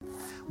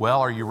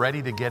Well, are you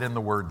ready to get in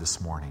the Word this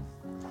morning?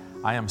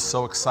 I am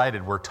so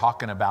excited. We're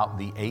talking about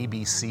the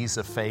ABCs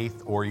of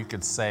faith, or you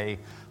could say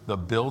the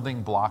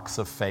building blocks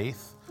of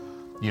faith.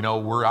 You know,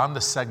 we're on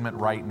the segment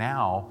right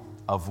now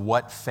of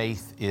what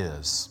faith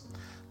is.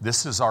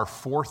 This is our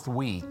fourth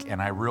week, and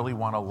I really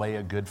want to lay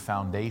a good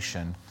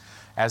foundation.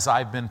 As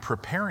I've been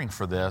preparing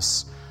for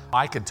this,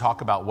 I could talk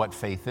about what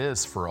faith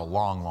is for a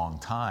long, long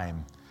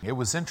time. It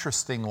was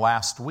interesting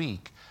last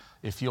week.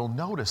 If you'll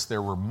notice,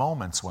 there were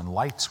moments when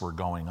lights were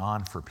going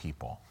on for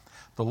people.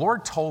 The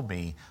Lord told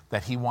me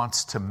that He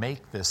wants to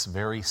make this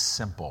very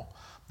simple,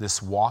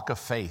 this walk of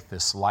faith,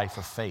 this life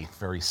of faith,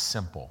 very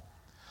simple.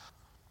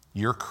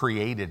 You're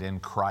created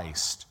in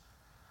Christ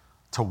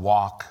to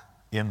walk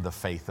in the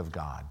faith of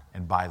God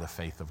and by the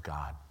faith of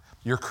God.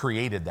 You're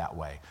created that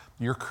way.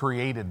 You're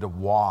created to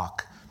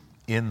walk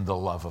in the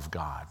love of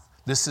God.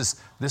 This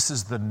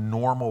is the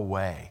normal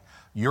way.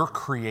 You're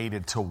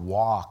created to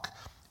walk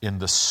in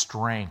the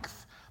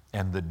strength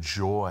and the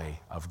joy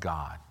of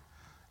God.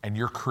 And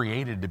you're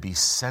created to be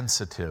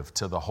sensitive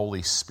to the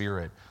Holy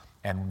Spirit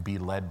and be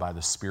led by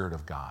the Spirit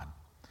of God.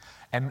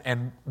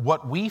 And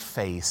what we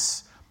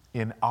face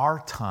in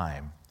our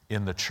time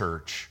in the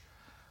church,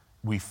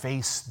 we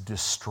face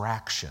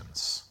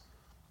distractions.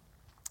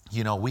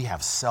 You know, we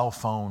have cell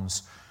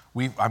phones.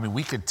 We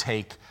could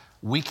take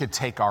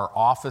our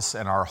office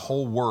and our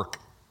whole work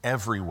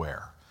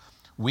everywhere.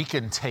 We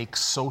can take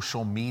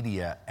social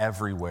media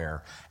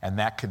everywhere, and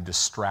that could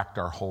distract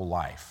our whole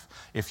life.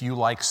 If you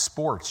like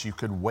sports, you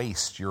could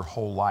waste your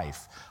whole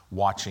life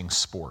watching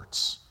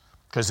sports.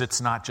 Because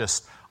it's not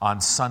just on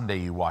Sunday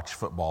you watch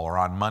football or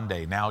on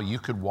Monday. Now you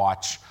could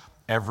watch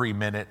every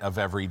minute of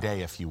every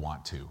day if you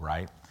want to,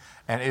 right?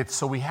 And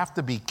so we have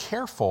to be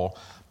careful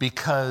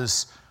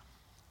because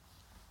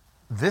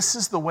this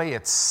is the way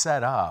it's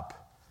set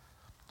up.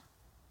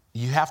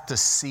 You have to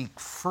seek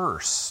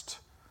first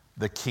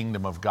the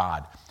kingdom of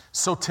God.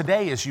 So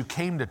today, as you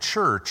came to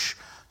church,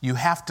 you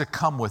have to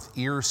come with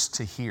ears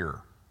to hear.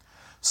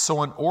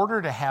 So in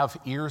order to have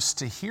ears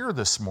to hear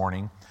this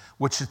morning,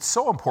 which is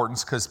so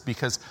important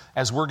because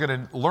as we're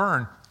going to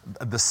learn,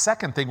 the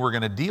second thing we're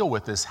going to deal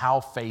with is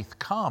how faith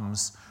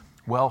comes.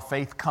 Well,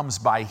 faith comes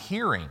by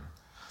hearing.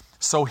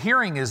 So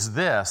hearing is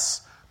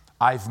this: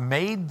 I've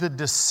made the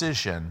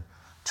decision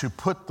to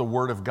put the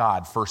Word of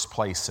God first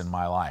place in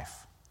my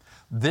life.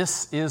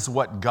 This is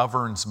what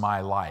governs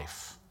my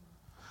life.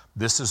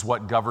 This is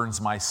what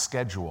governs my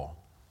schedule.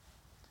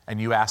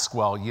 And you ask,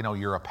 well, you know,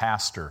 you're a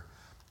pastor.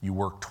 You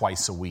work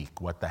twice a week.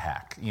 What the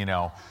heck? You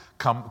know,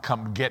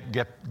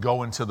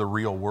 go into the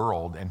real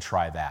world and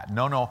try that.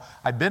 No,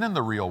 I've been in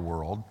the real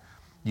world.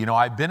 You know,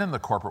 I've been in the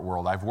corporate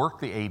world. I've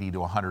worked the 80 to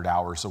 100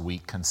 hours a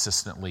week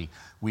consistently,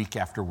 week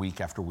after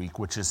week after week,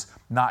 which is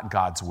not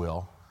God's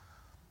will.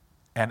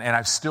 And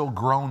I've still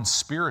grown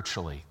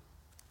spiritually.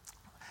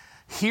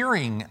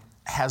 Hearing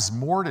has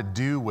more to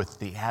do with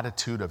the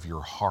attitude of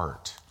your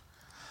heart.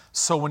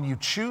 So when you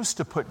choose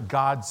to put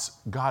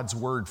God's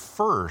word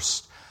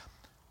first,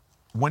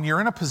 when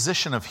you're in a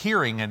position of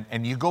hearing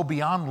and you go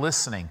beyond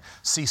listening,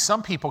 see,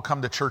 some people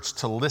come to church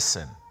to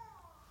listen,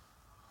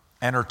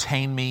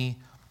 entertain me,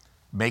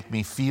 make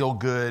me feel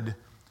good.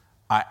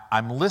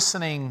 I'm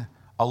listening.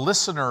 A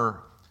listener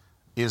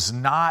has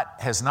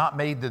not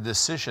made the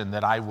decision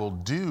that I will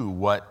do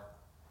what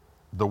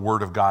the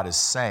Word of God is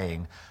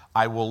saying.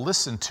 I will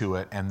listen to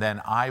it and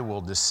then I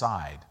will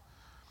decide.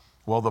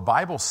 Well, the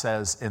Bible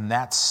says in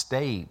that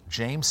state,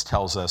 James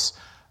tells us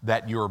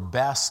that your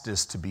best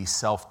is to be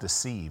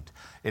self-deceived.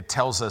 It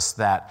tells us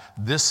that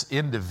this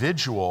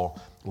individual,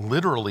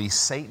 literally,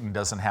 Satan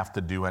doesn't have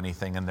to do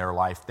anything in their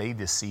life. They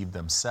deceive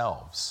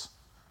themselves,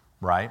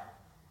 right?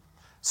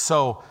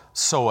 So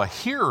a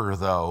hearer,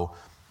 though,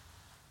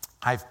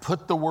 I've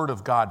put the Word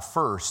of God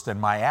first, and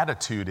my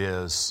attitude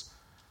is,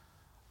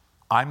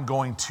 I'm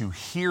going to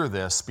hear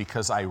this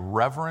because I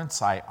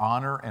reverence, I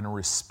honor, and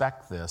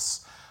respect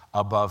this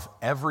above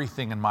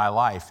everything in my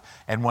life.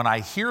 And when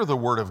I hear the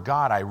Word of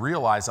God, I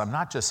realize I'm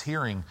not just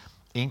hearing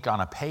ink on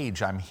a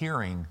page, I'm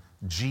hearing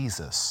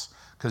Jesus,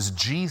 because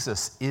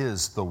Jesus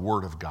is the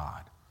Word of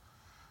God,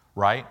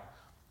 right?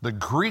 The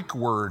Greek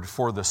word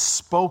for the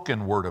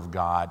spoken Word of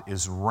God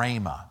is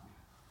rhema,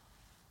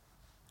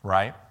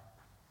 right?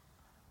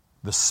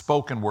 The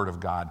spoken Word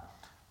of God.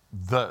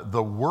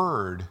 The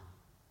word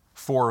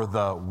for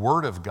the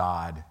Word of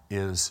God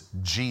is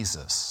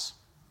Jesus.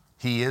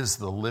 He is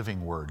the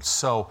living Word.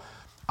 So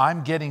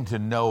I'm getting to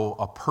know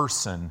a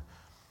person,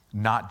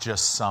 not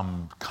just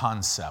some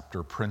concept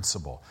or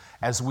principle.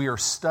 As we are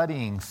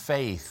studying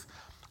faith,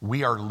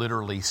 we are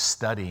literally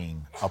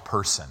studying a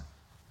person,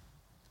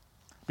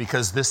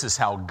 because this is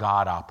how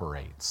God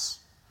operates.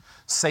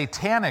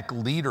 Satanic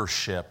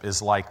leadership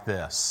is like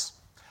this: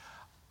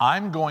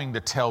 I'm going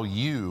to tell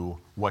you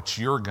what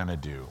you're going to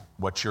do,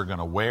 what you're going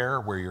to wear,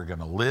 where you're going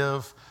to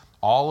live,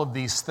 all of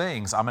these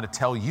things. I'm going to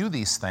tell you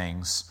these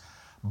things,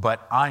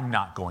 but I'm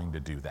not going to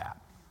do that.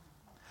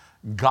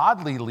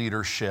 Godly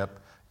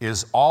leadership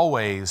is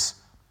always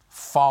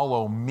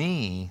follow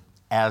me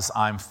as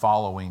I'm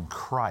following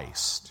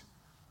Christ.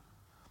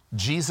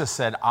 Jesus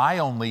said, I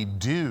only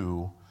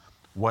do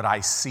what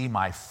I see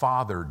my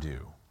Father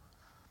do.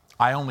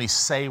 I only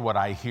say what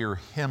I hear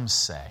him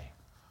say.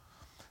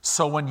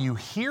 So when you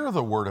hear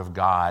the word of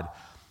God,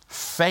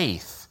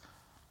 faith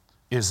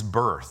is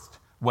birthed.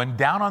 When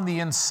down on the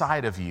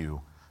inside of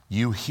you,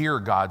 you hear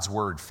God's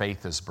word,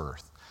 faith is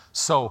birthed.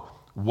 So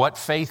what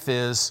faith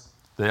is,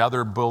 the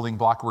other building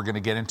block we're going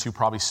to get into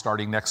probably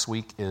starting next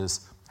week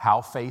is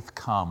how faith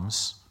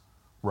comes,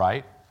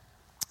 right?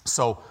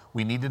 So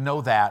we need to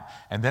know that.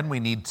 And then we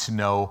need to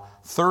know,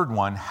 third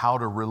one, how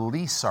to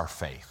release our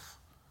faith,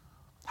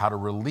 how to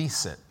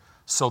release it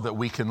so that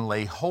we can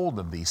lay hold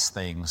of these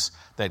things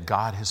that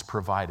God has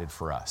provided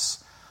for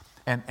us.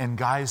 And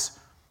guys,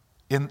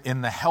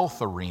 in the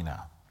health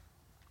arena,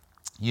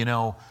 you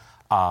know,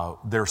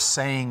 they're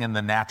saying in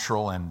the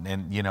natural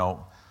and you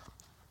know,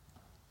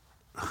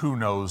 who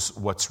knows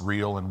what's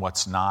real and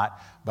what's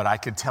not. But I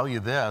could tell you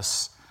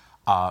this,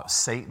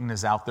 Satan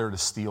is out there to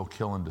steal,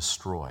 kill, and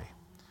destroy.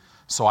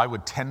 So I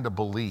would tend to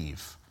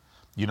believe,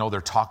 you know,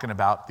 they're talking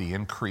about the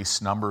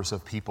increased numbers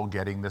of people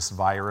getting this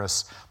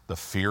virus. The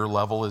fear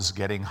level is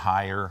getting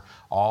higher,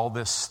 all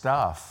this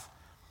stuff.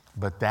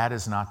 But that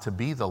is not to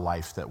be the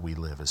life that we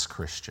live as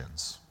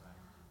Christians,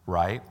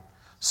 right?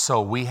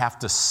 So we have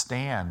to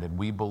stand and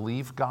we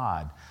believe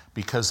God,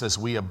 because as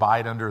we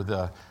abide under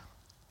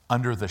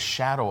the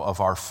shadow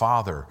of our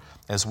Father,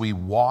 as we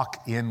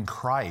walk in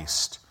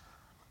Christ,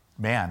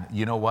 man,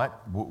 you know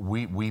what?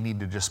 We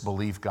need to just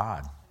believe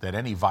God, that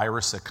any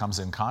virus that comes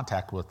in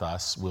contact with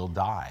us will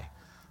die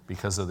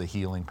because of the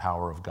healing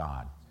power of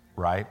God,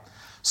 right?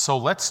 So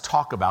let's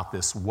talk about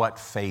this, what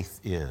faith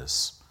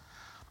is.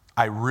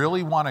 I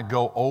really want to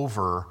go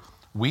over,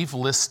 we've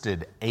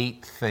listed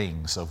 8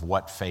 things of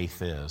what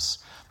faith is.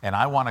 And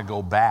I want to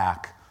go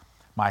back.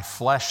 My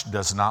flesh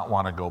does not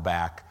want to go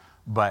back,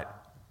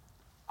 but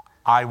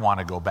I want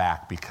to go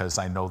back because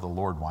I know the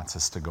Lord wants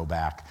us to go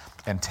back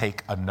and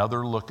take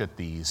another look at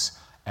these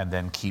and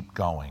then keep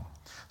going.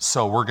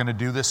 So we're going to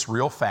do this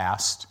real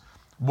fast.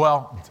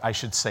 Well, I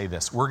should say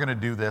this. We're going to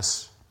do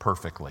this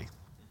perfectly.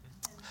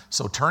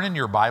 So turn in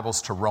your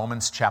Bibles to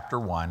Romans chapter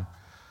 1,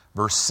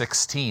 verse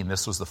 16.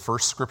 This was the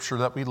first scripture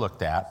that we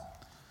looked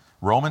at.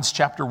 Romans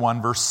chapter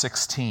 1, verse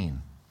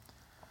 16.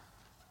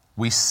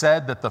 We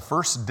said that the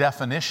first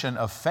definition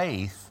of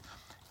faith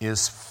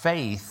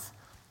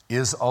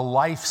is a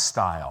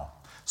lifestyle.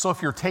 So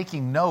if you're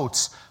taking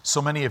notes,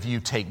 so many of you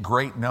take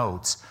great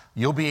notes,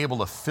 you'll be able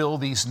to fill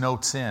these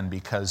notes in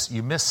because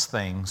you miss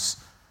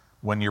things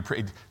when you're...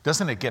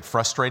 Doesn't it get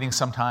frustrating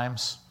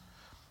sometimes?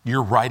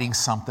 You're writing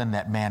something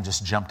that, man,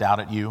 just jumped out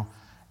at you,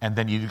 and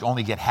then you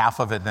only get half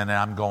of it,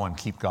 then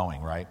keep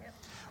going, right?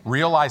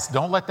 Realize,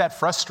 don't let that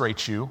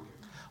frustrate you.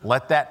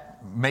 Let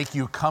that make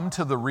you come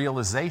to the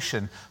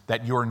realization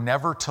that you're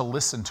never to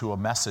listen to a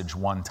message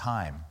one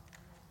time.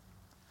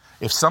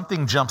 If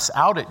something jumps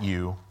out at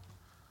you,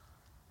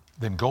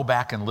 then go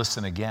back and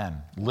listen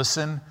again.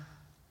 Listen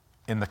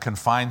in the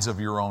confines of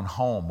your own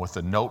home with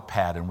a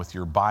notepad and with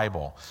your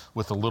Bible,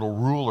 with a little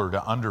ruler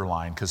to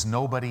underline, because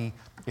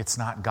it's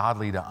not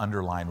godly to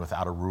underline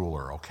without a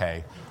ruler,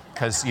 okay?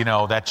 Because, you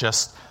know, that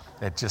just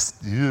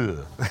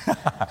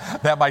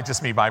that might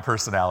just be my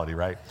personality,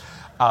 right?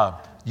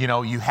 You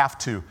know, you have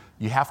to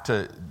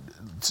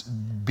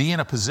be in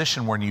a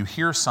position when you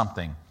hear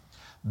something.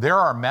 There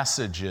are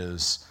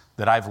messages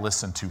that I've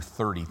listened to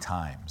 30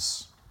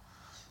 times.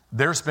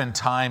 There's been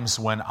times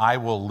when I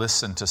will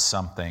listen to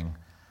something,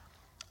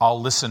 I'll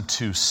listen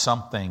to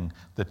something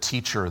the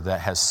teacher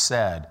that has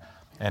said,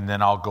 and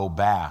then I'll go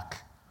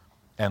back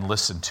and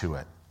listen to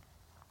it,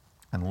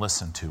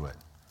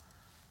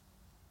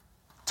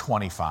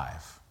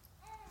 25,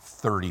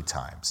 30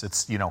 times.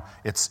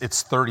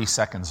 It's 30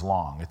 seconds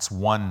long. It's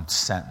one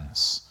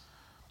sentence.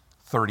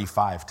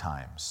 35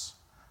 times,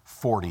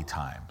 40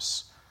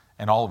 times.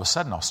 And all of a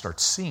sudden I'll start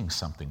seeing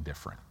something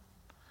different.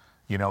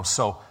 You know,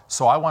 so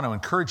I want to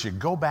encourage you,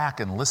 go back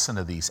and listen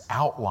to these,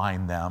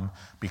 outline them,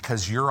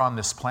 because you're on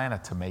this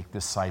planet to make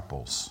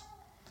disciples,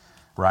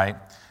 right?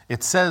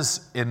 It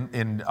says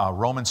in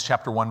Romans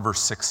chapter 1,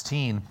 verse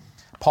 16,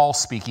 Paul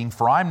speaking,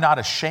 "For I'm not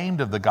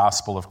ashamed of the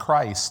gospel of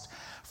Christ,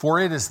 for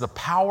it is the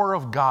power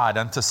of God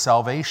unto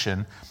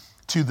salvation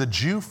to the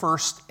Jew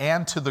first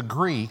and to the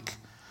Greek,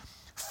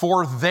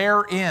 for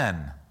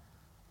therein,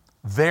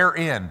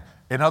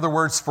 in other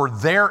words, for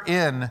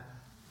therein,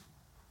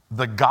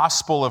 the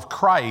gospel of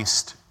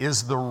Christ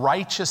is the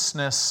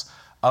righteousness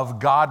of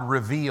God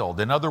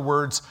revealed." In other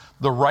words,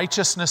 the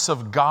righteousness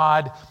of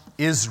God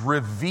is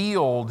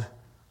revealed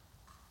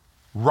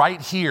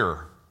right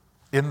here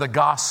in the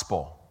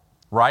gospel,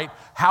 right?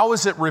 How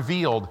is it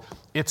revealed?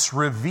 It's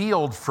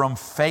revealed from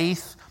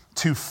faith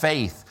to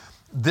faith.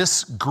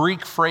 This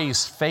Greek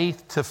phrase,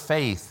 faith to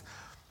faith,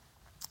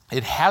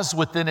 it has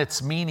within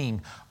its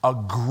meaning a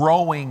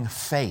growing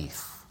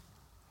faith.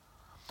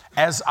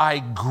 As I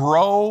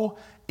grow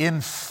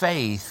in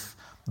faith,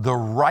 the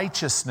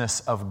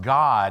righteousness of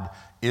God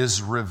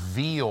is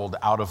revealed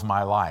out of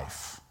my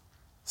life.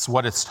 That's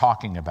what it's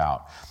talking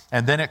about.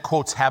 And then it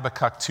quotes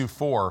Habakkuk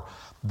 2:4,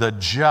 "The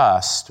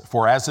just,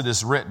 for as it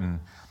is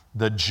written,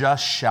 the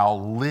just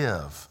shall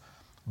live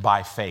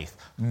by faith.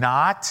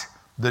 Not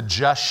the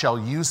just shall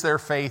use their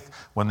faith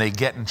when they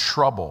get in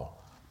trouble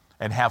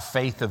and have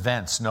faith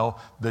events. No,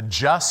 the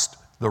just,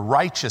 the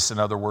righteous, in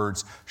other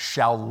words,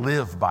 shall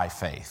live by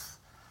faith.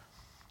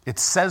 It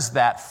says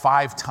that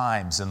 5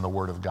 times in the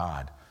Word of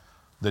God.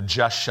 The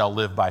just shall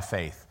live by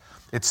faith.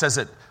 It says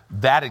it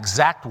that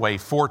exact way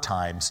 4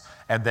 times.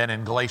 And then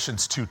in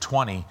Galatians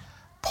 2:20,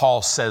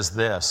 Paul says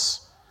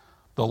this,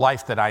 the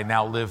life that I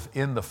now live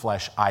in the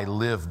flesh, I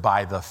live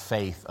by the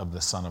faith of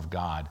the Son of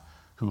God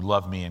who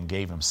loved me and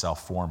gave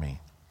himself for me.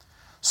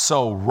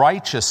 So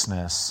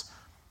righteousness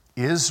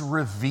is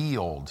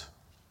revealed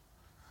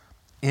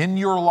in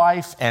your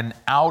life and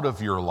out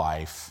of your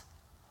life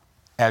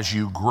as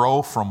you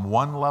grow from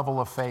one level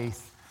of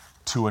faith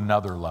to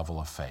another level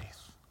of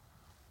faith.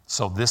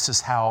 So this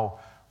is how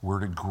we're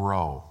to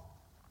grow.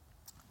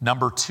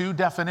 Number 2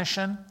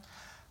 definition,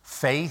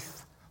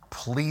 faith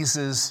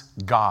pleases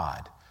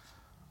God.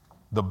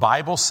 The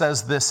Bible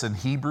says this in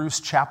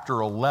Hebrews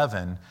chapter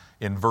 11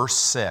 in verse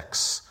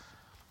 6.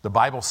 The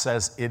Bible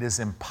says it is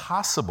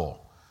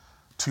impossible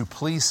to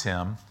please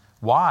him.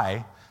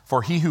 Why?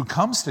 For he who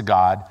comes to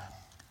God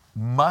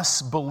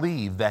must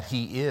believe that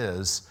he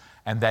is,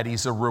 and that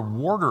he's a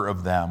rewarder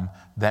of them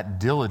that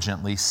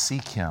diligently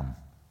seek him.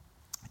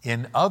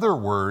 In other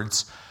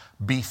words,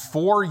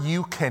 before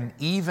you can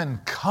even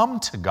come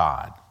to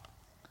God,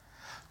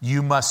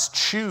 you must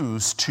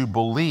choose to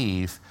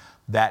believe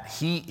that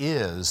he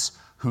is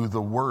who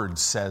the Word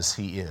says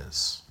he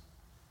is.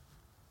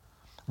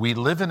 We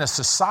live in a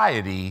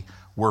society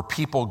where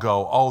people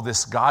go, oh,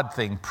 this God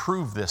thing,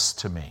 prove this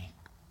to me.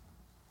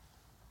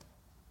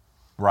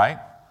 Right?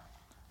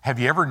 Have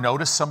you ever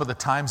noticed some of the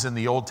times in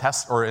the Old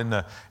Testament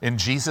or in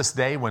Jesus'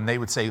 day when they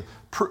would say,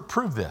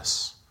 prove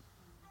this?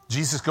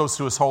 Jesus goes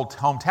to his whole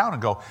hometown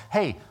and go,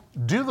 hey,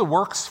 do the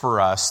works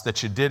for us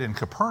that you did in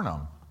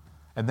Capernaum,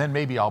 and then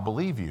maybe I'll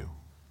believe you.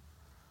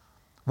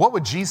 What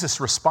would Jesus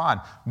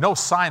respond? No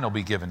sign will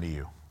be given to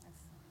you.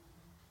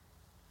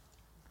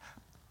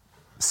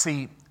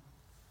 See,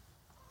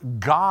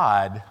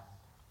 God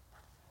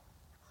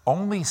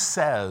only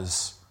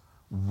says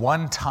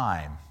one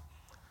time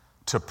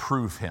to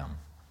prove him.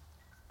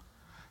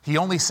 He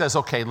only says,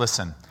 okay,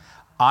 listen,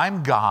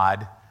 I'm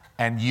God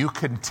and you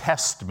can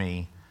test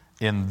me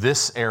in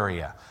this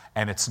area.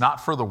 And it's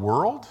not for the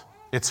world,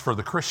 it's for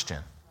the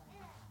Christian.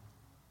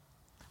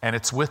 And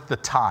it's with the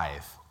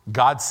tithe.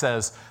 God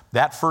says,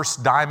 that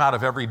first dime out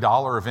of every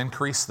dollar of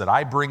increase that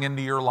I bring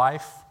into your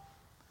life,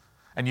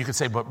 and you could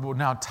say, but well,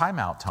 now time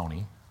out,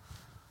 Tony.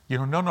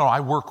 No, I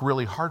work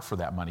really hard for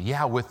that money.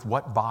 Yeah, with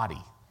what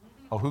body?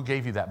 Oh, who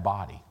gave you that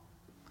body?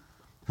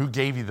 Who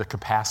gave you the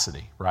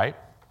capacity, right?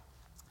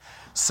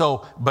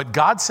 So, but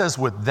God says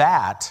with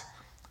that,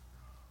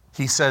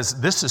 he says,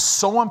 this is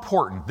so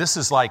important. This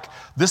is like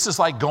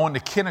going to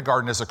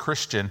kindergarten as a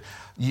Christian.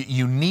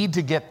 You need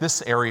to get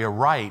this area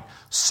right.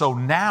 So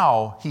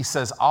now he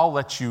says, I'll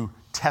let you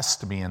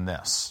test me in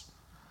this.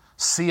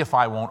 See if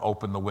I won't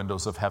open the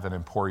windows of heaven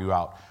and pour you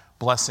out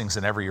blessings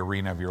in every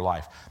arena of your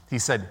life. He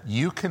said,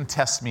 you can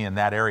test me in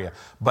that area.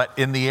 But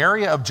in the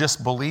area of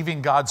just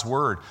believing God's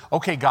word,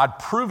 okay, God,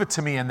 prove it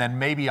to me and then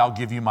maybe I'll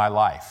give you my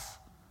life.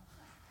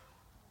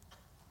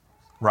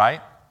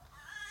 Right?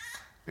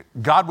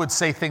 God would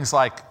say things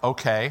like,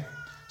 okay,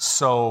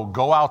 so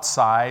go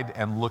outside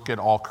and look at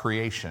all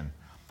creation.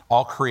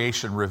 All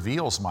creation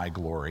reveals my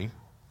glory,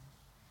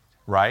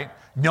 right?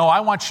 No,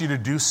 I want you to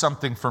do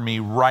something for me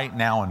right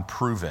now and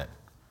prove it.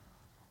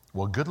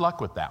 Well, good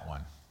luck with that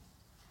one,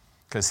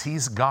 because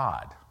he's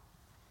God,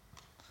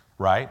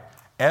 right?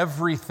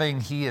 Everything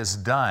he has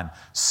done,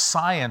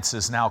 science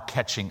is now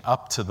catching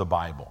up to the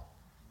Bible.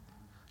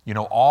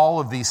 All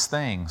of these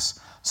things.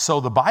 So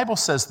the Bible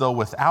says, though,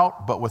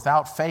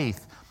 without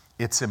faith,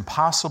 it's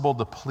impossible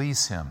to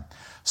please him.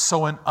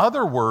 So in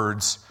other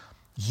words,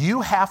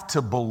 you have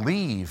to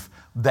believe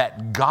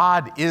that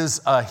God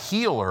is a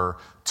healer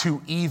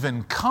to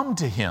even come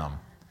to him.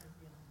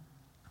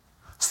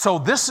 So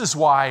this is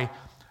why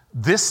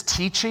this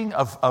teaching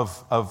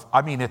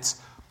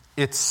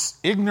it's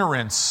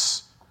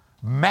ignorance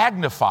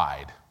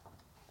magnified.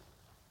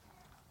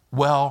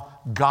 Well,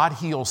 God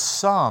heals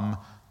some,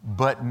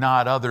 but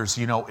not others.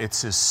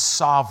 It's his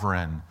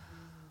sovereign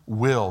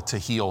will to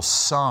heal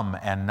some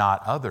and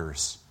not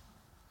others.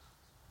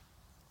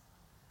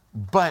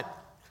 But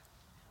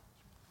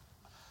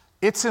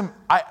and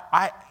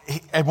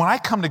when I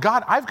come to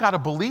God, I've got to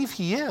believe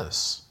he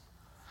is.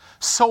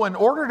 So in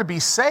order to be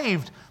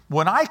saved,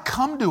 when I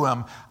come to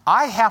him,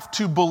 I have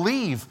to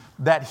believe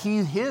that he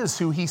is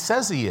who he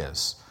says he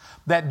is.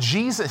 That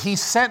he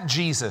sent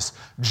Jesus.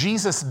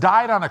 Jesus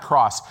died on a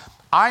cross.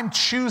 I'm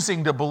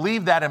choosing to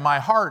believe that in my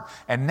heart,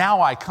 and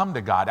now I come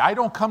to God. I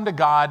don't come to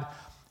God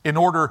in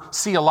order,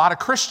 see, a lot of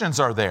Christians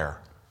are there.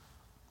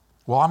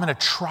 Well, I'm going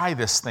to try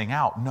this thing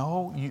out.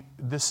 No,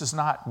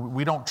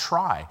 we don't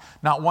try.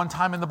 Not one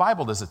time in the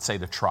Bible does it say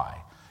to try.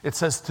 It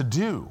says to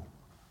do.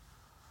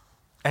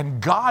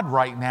 And God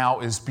right now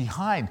is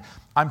behind.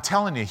 I'm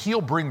telling you, he'll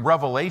bring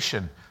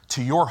revelation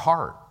to your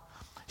heart.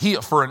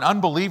 For an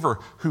unbeliever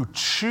who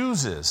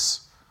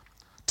chooses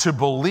to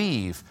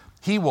believe,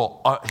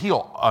 he'll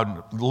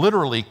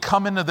literally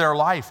come into their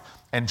life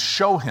and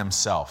show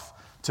himself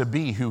to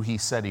be who he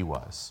said he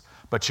was.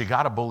 But you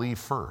got to believe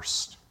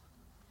first.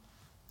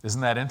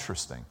 Isn't that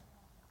interesting?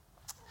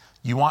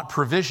 You want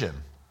provision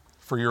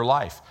for your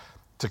life.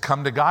 To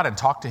come to God and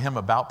talk to him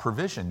about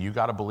provision, you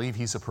got to believe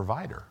he's a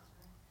provider.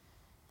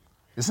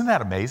 Isn't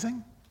that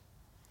amazing?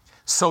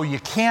 So you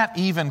can't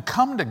even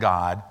come to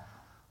God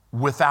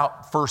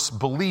without first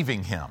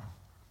believing him.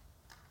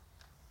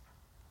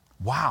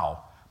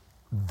 Wow.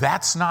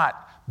 That's not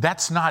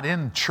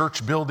in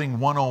Church Building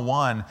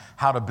 101,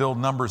 how to build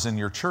numbers in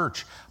your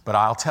church. But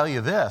I'll tell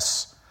you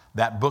this,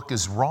 that book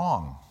is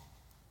wrong.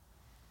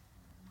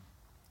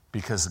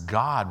 Because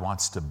God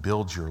wants to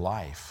build your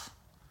life.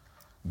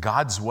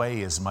 God's way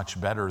is much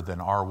better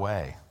than our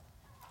way.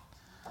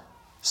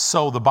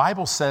 So the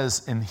Bible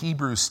says in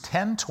Hebrews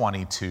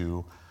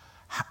 10:22,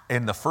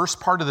 in the first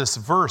part of this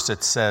verse,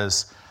 it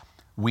says,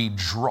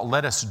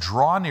 let us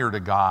draw near to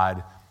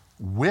God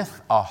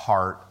with a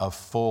heart of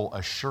full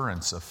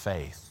assurance of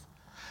faith.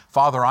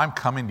 Father, I'm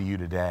coming to you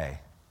today,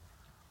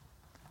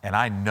 and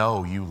I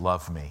know you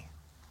love me.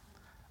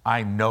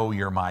 I know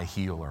you're my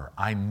healer.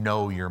 I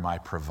know you're my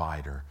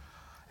provider.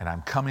 And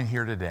I'm coming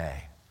here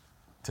today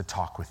to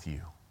talk with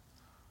you,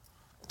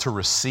 to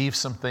receive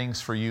some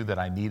things for you that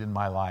I need in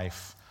my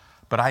life.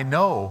 But I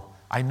know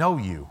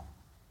you.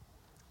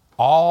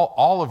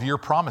 All of your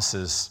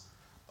promises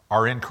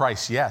are in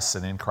Christ, yes,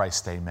 and in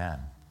Christ, amen.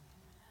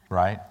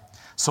 Right?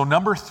 So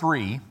number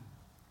three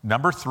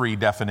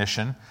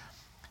definition,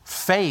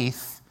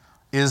 faith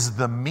is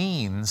the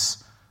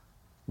means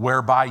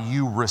whereby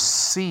you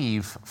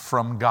receive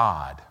from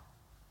God.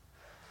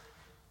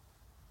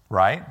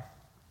 Right?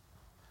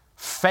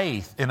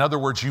 Faith, in other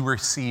words, you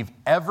receive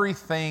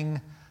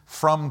everything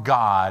from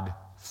God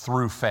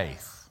through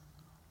faith.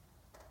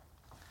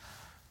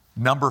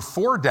 Number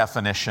 4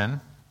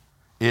 definition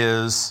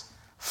is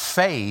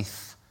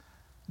faith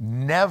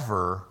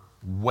never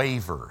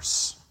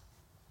wavers.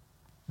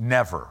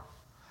 Never.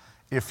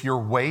 If you're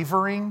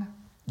wavering,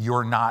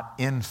 you're not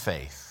in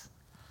faith.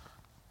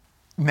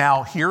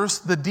 Now, here's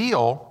the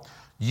deal.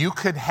 You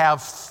could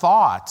have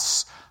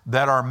thoughts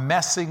that are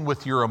messing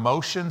with your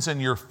emotions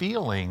and your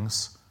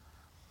feelings.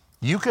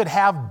 You could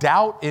have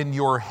doubt in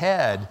your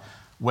head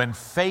when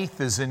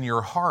faith is in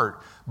your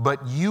heart,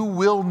 but you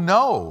will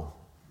know,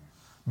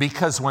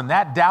 because when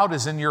that doubt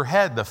is in your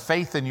head, the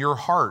faith in your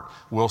heart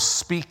will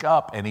speak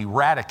up and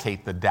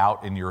eradicate the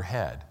doubt in your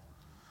head.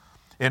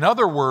 In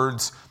other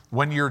words,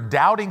 when you're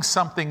doubting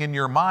something in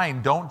your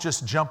mind, don't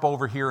just jump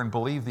over here and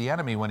believe the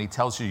enemy when he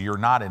tells you you're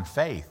not in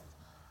faith.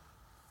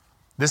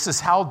 This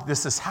is how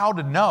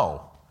to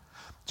know.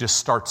 Just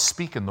start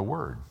speaking the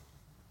word.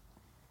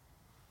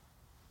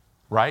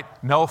 Right?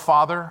 No,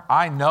 Father,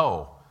 I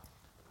know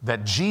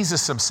that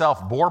Jesus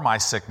himself bore my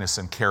sickness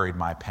and carried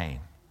my pain.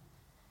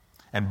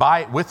 And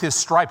with his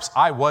stripes,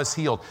 I was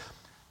healed.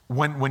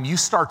 When you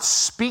start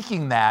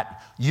speaking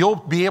that, you'll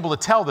be able to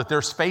tell that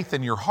there's faith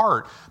in your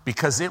heart,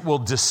 because it will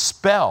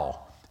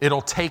dispel,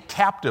 it'll take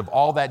captive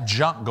all that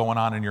junk going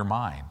on in your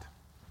mind.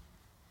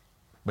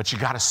 But you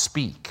got to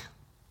speak,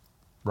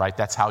 right?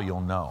 That's how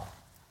you'll know.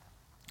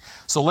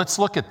 So let's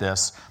look at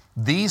this.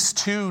 These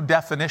two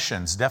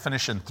definitions,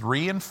 definition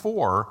 3 and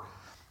 4,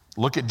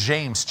 look at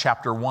James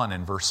chapter 1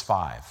 and verse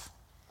 5.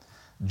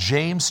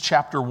 James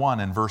chapter 1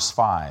 and verse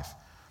 5.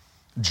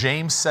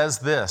 James says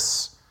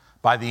this,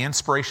 by the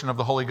inspiration of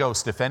the Holy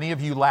Ghost, if any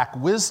of you lack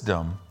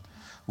wisdom,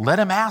 let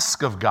him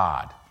ask of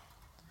God.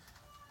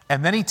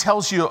 And then he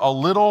tells you a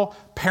little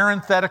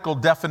parenthetical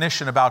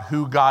definition about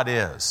who God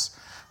is.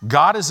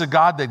 God is a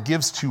God that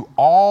gives to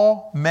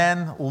all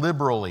men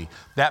liberally.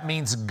 That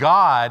means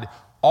God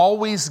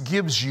always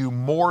gives you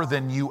more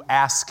than you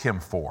ask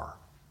him for.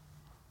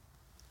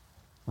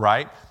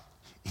 Right?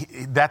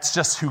 That's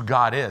just who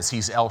God is.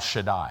 He's El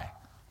Shaddai.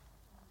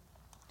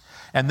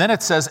 And then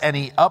it says, and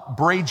he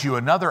upbraids you,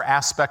 another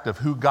aspect of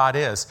who God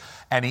is,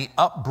 and he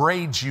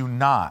upbraids you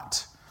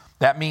not.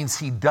 That means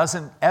he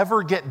doesn't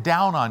ever get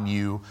down on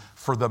you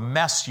for the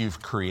mess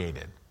you've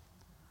created.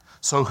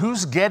 So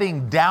who's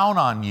getting down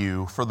on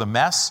you for the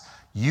mess?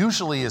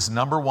 Usually is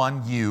number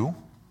 1, you,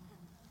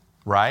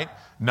 right?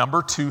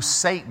 Number 2,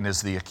 Satan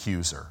is the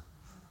accuser.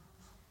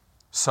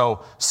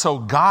 So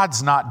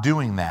God's not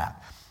doing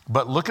that.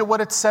 But look at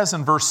what it says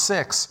in verse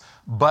 6.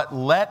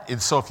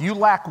 So if you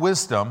lack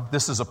wisdom,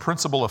 this is a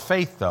principle of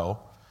faith though,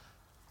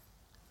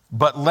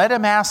 but let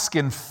him ask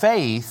in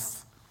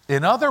faith.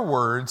 In other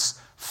words,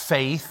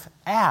 faith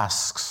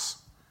asks.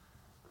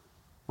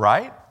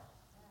 Right?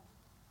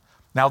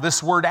 Now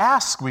this word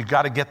ask, we've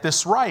got to get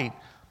this right,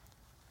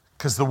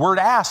 because the word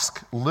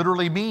ask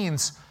literally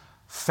means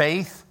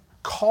faith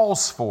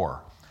calls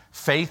for,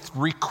 faith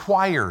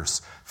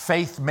requires,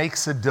 faith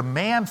makes a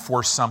demand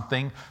for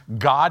something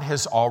God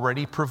has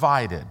already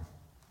provided.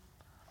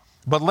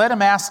 But let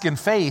him ask in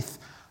faith,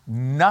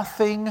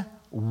 nothing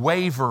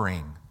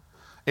wavering.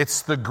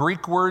 It's the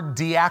Greek word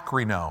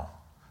diakrino.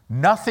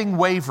 Nothing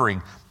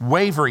wavering.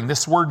 Wavering,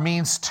 this word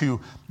means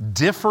to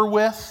differ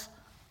with,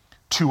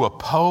 to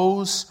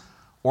oppose,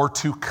 or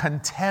to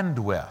contend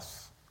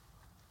with.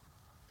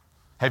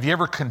 Have you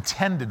ever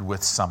contended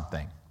with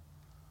something?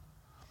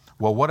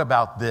 Well, what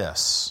about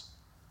this?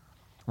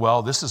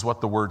 Well, this is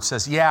what the word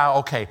says. Yeah,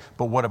 okay,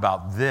 but what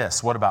about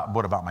this? What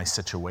about my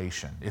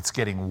situation? It's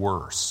getting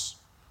worse.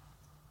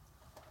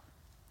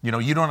 You know,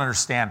 you don't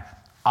understand.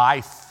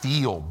 I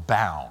feel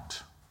bound.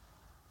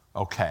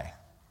 Okay.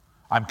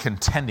 I'm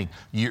contending.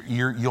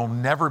 You'll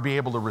never be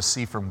able to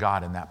receive from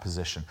God in that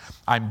position.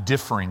 I'm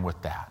differing with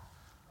that.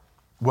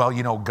 Well,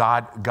 you know,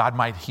 God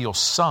might heal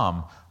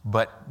some,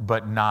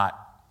 but not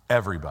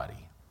everybody.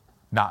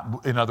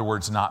 Not, in other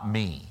words, not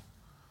me.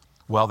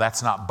 Well,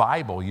 that's not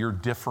Bible. You're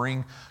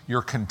differing,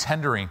 you're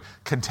contending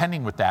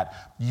with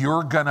that.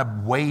 You're going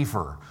to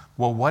waver.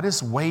 Well, what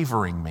does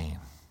wavering mean?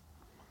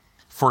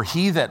 For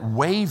he that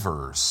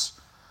wavers,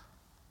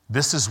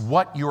 this is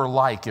what you're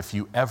like if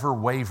you ever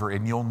waver,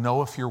 and you'll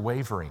know if you're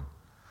wavering.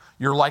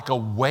 You're like a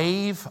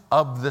wave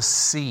of the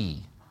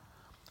sea,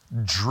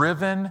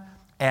 driven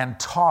and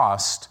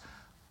tossed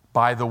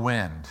by the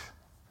wind.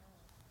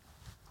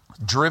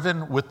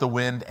 Driven with the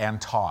wind and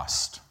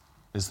tossed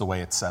is the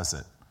way it says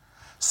it.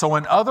 So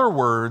in other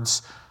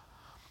words,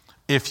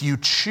 if you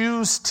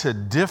choose to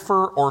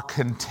differ or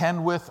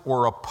contend with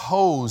or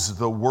oppose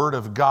the Word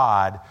of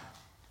God,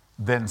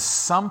 then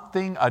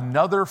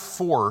another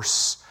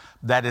force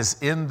that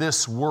is in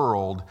this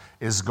world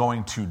is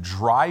going to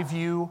drive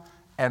you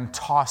and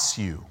toss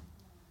you.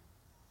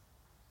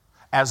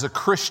 As a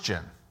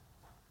Christian,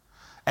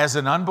 as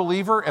an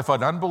unbeliever, if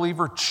an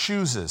unbeliever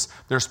chooses,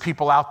 there's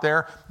people out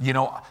there, you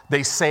know,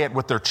 they say it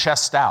with their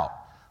chest out.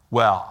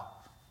 Well,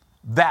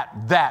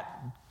 that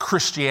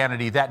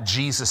Christianity, that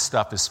Jesus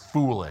stuff is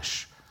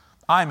foolish.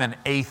 I'm an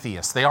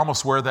atheist. They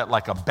almost wear that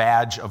like a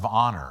badge of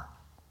honor.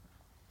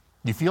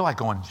 You feel like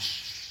going,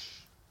 shh.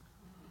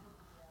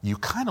 You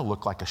kind of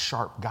look like a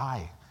sharp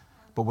guy.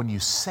 But when you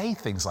say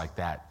things like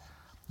that,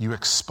 you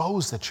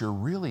expose that you're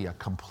really a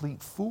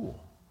complete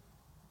fool.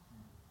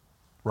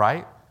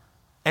 Right?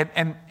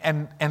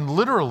 And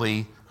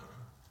literally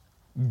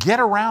get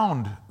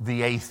around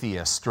the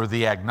atheist or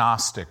the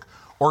agnostic,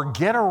 or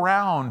get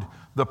around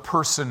the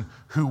person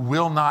who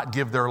will not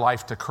give their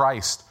life to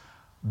Christ.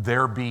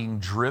 They're being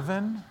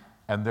driven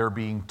and they're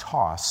being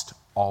tossed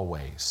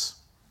always.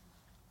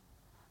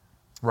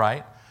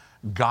 Right?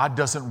 God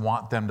doesn't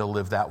want them to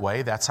live that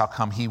way. That's how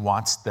come He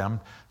wants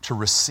them to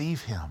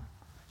receive Him.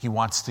 He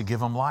wants to give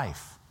them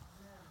life.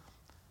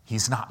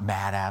 He's not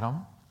mad at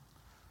them.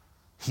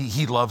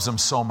 He loves them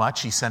so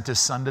much, He sent His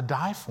Son to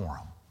die for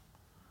them.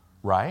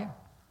 Right?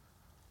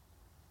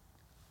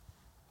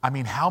 I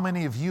mean, how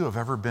many of you have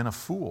ever been a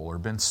fool or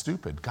been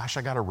stupid? Gosh,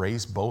 I got to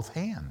raise both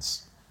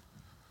hands.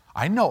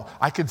 I know,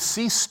 I could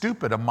see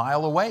stupid a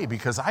mile away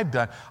because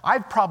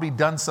I've probably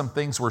done some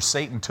things where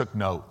Satan took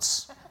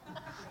notes.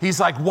 He's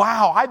like,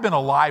 wow, I've been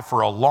alive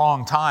for a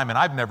long time and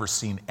I've never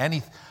seen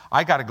anything.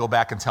 I got to go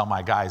back and tell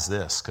my guys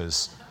this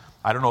because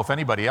I don't know if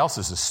anybody else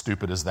is as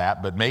stupid as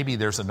that, but maybe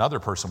there's another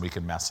person we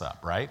can mess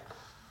up, right?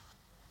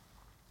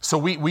 So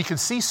we can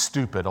see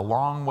stupid a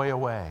long way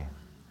away.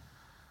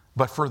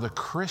 But for the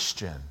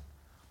Christian,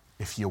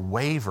 if you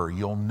waver,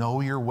 you'll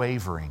know you're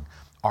wavering.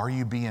 Are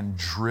you being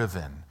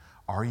driven?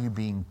 Are you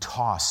being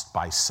tossed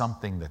by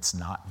something that's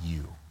not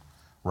you,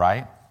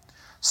 right?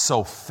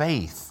 So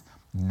faith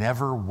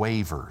never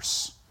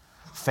wavers.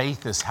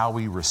 Faith is how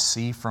we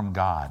receive from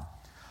God.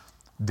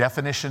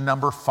 Definition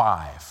number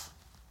 5.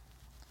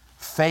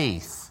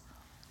 Faith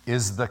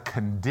is the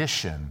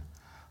condition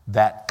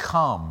that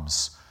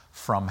comes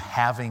from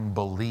having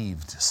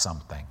believed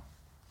something.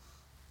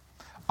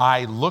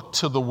 I look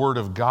to the Word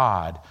of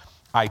God,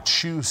 I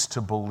choose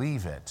to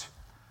believe it.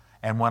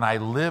 And when I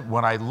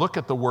look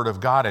at the Word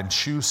of God and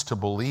choose to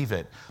believe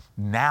it,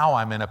 now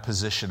I'm in a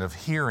position of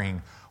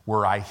hearing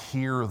where I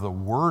hear the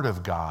Word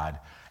of God,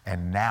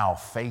 and now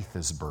faith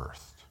is birthed.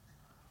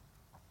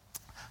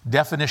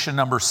 Definition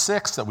number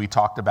 6 that we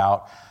talked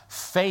about,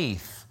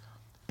 faith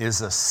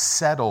is a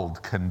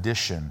settled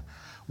condition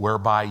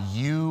whereby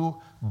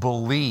you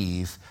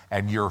believe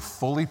and you're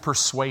fully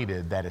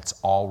persuaded that it's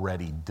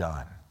already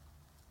done.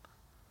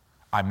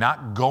 I'm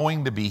not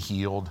going to be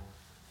healed,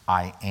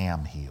 I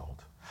am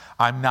healed.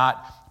 I'm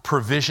not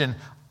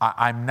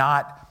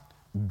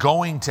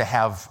going to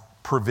have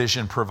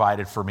provision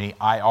provided for me,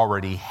 I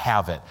already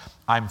have it.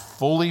 I'm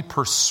fully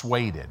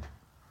persuaded.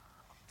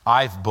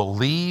 I've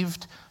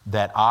believed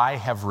that I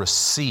have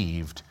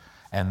received,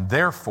 and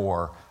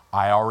therefore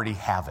I already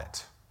have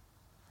it.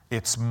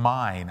 It's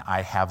mine,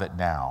 I have it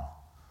now.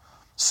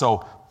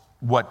 So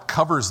what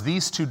covers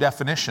these two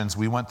definitions,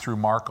 we went through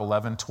Mark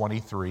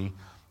 11:23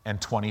 and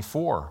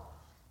 24.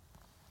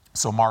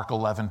 So Mark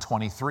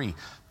 11:23,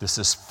 this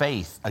is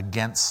faith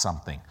against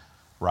something,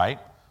 right?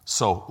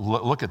 So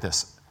look at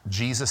this.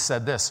 Jesus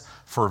said this,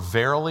 "For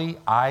verily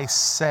I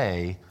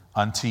say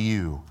unto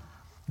you,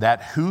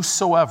 that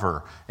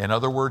whosoever," in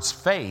other words,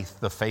 faith,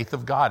 the faith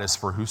of God is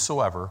for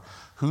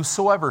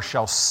whosoever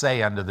shall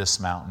say unto this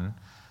mountain,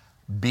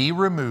 be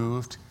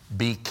removed,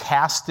 be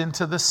cast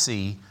into the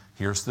sea,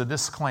 here's the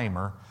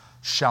disclaimer,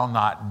 shall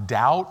not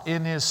doubt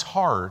in his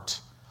heart,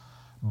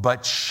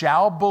 but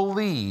shall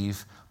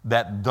believe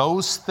that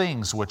those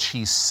things which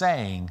he's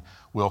saying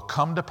will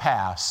come to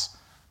pass,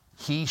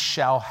 he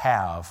shall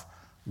have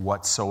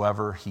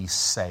whatsoever he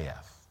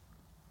saith.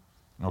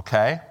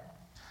 Okay?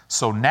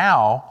 So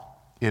now,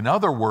 in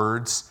other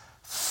words,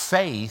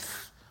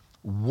 faith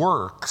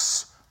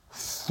works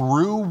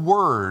through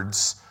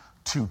words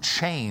to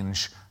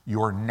change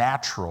your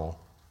natural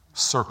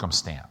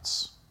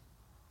circumstance.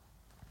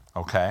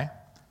 Okay?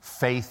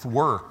 Faith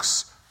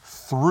works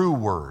through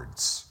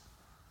words.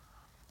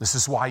 This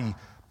is why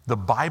the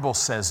Bible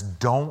says,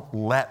 don't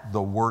let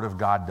the word of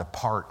God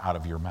depart out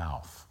of your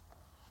mouth.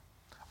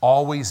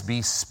 Always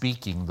be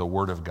speaking the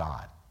word of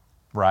God,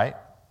 right?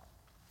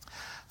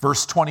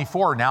 Verse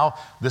 24, now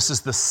this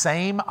is the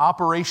same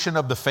operation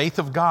of the faith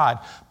of God,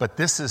 but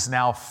this is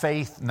now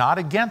faith not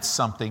against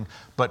something,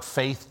 but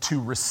faith to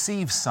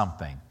receive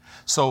something.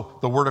 So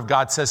the word of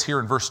God says here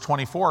in verse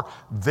 24,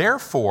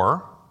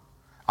 therefore,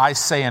 I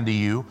say unto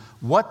you,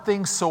 what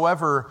things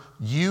soever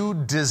you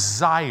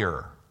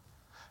desire.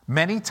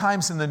 Many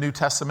times in the New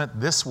Testament,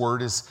 this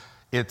word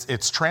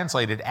it's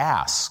translated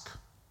ask.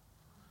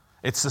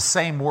 It's the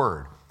same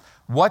word.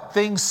 What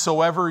things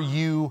soever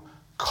you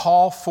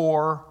call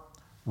for,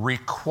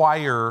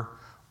 require,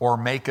 or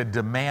make a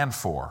demand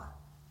for.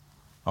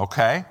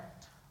 Okay?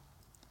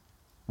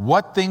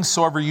 What things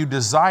soever you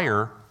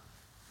desire,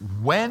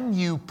 when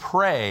you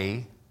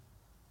pray,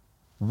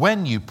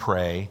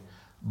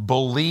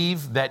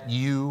 believe that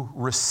you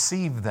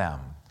receive them.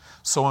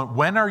 So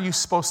when are you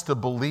supposed to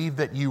believe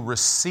that you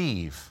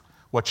receive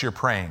what you're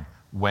praying?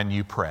 When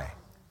you pray.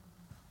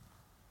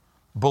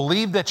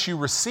 Believe that you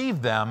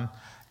receive them,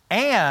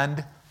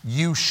 and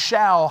you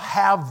shall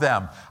have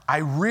them. I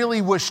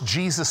really wish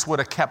Jesus would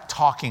have kept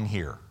talking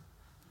here.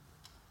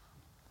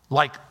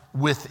 Like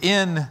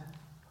within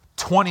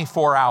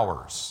 24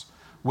 hours,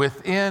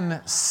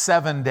 within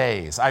 7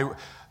 days.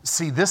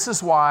 See, this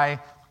is why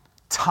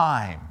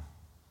time,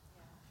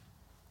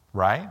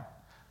 right?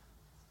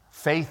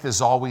 Faith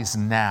is always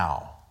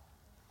now.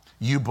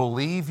 You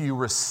believe, you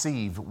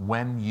receive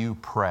when you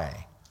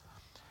pray.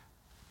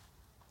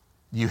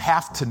 You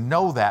have to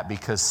know that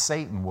because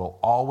Satan will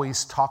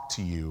always talk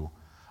to you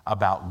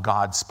about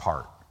God's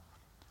part.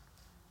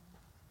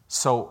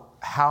 So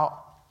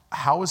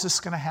how is this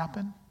going to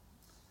happen?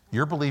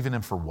 You're believing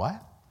him for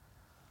what?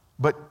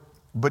 But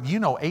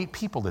 8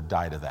 people that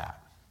died of that.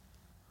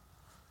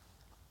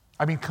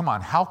 I mean, come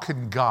on, how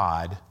could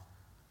God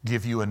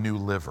give you a new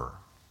liver?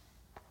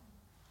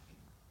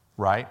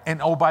 Right? And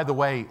oh, by the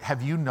way,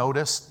 have you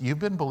noticed you've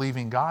been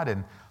believing God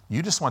and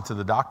you just went to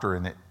the doctor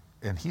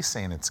and he's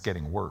saying it's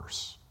getting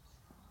worse.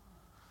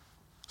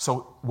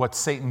 So what's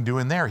Satan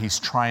doing there? He's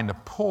trying to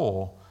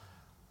pull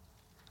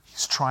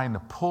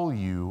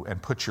you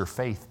and put your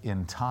faith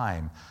in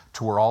time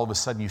to where all of a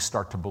sudden you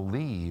start to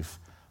believe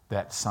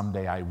that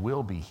someday I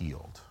will be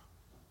healed.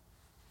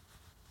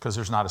 Because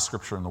there's not a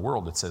scripture in the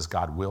world that says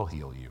God will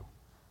heal you.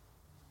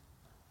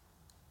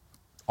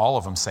 All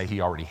of them say he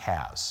already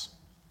has.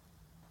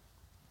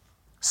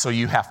 So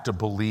you have to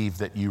believe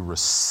that you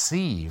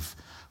receive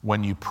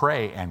when you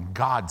pray and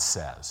God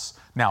says.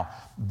 Now,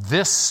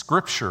 this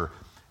scripture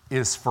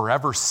is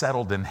forever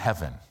settled in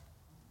heaven.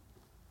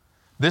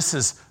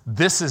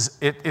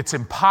 It's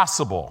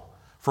impossible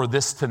for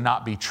this to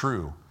not be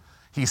true.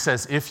 He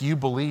says, if you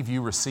believe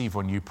you receive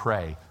when you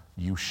pray,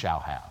 you shall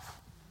have.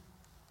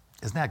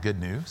 Isn't that good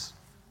news?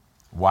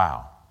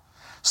 Wow.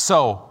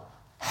 So,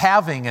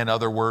 having, in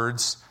other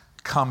words,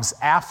 comes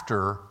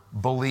after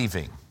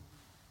believing.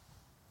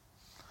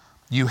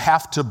 You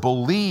have to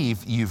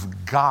believe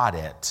you've got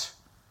it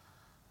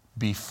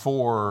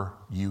before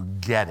you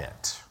get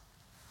it.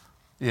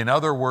 In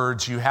other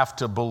words, you have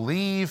to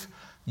believe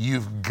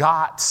you've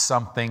got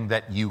something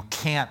that you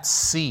can't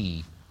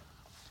see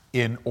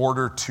in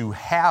order to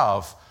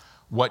have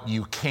what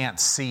you can't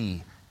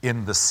see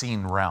in the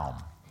seen realm.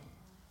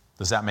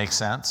 Does that make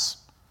sense?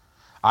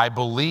 I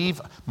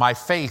believe my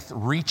faith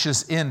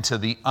reaches into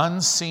the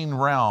unseen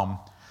realm,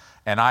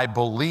 and I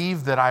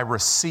believe that I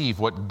receive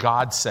what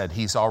God said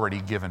He's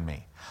already given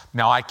me.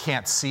 Now, I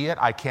can't see it,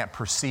 I can't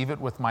perceive it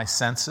with my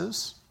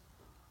senses,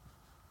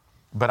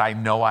 but I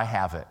know I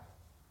have it.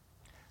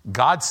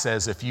 God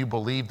says if you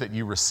believe that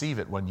you receive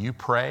it when you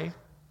pray,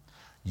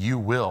 you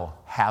will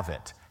have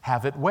it.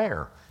 Have it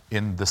where?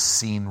 In the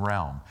seen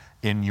realm,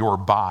 in your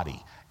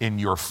body, in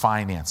your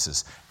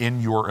finances,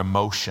 in your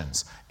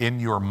emotions, in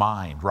your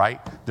mind, right?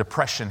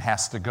 Depression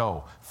has to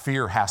go.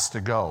 Fear has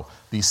to go.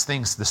 These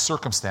things, the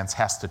circumstance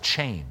has to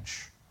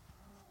change.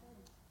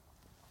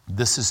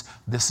 This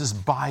is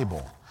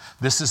Bible.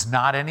 This is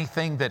not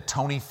anything that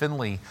Tony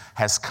Finley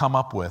has come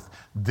up with.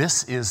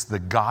 This is the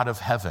God of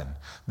heaven.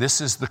 This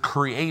is the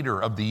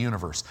creator of the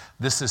universe.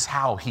 This is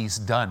how He's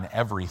done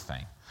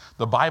everything.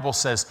 The Bible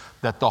says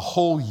that the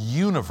whole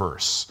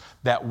universe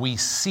that we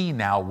see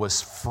now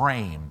was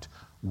framed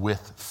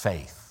with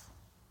faith.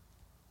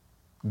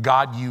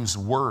 God used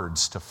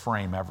words to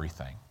frame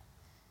everything.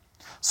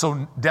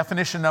 So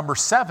definition number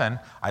 7,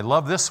 I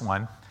love this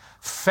one.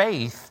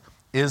 Faith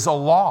is a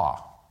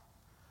law.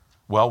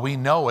 Well, we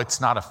know it's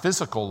not a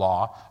physical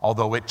law,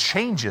 although it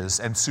changes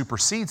and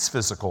supersedes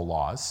physical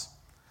laws.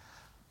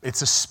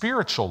 It's a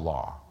spiritual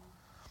law.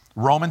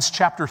 Romans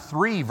chapter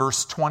 3,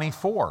 verse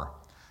 24,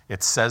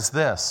 it says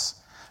this,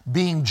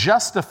 being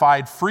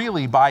justified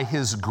freely by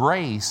his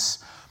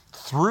grace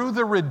through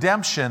the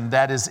redemption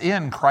that is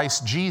in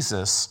Christ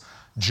Jesus.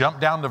 Jump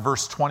down to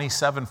verse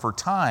 27 for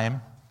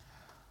time.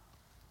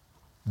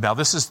 Now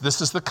this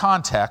is the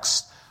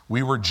context.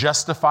 We were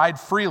justified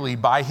freely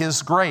by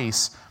his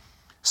grace.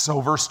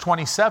 So verse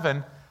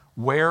 27,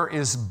 where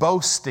is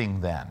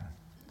boasting then?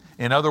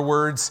 In other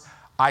words,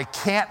 I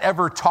can't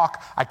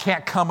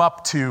come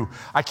up to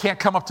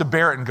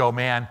Barrett and go,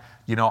 man,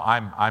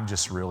 I'm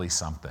just really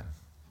something.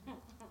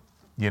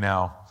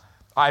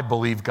 I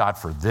believe God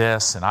for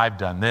this, and I've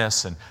done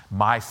this, and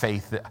my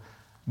faith.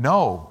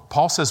 No,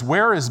 Paul says,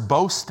 where is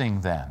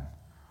boasting then?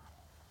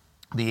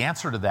 The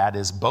answer to that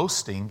is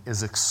boasting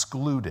is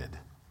excluded.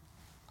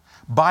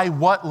 By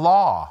what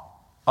law?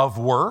 Of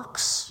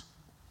works?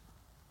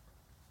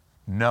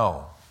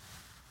 No,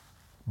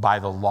 by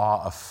the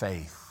law of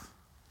faith.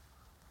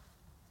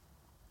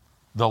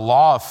 The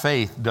law of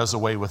faith does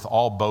away with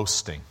all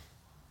boasting.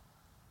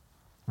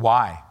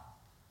 Why?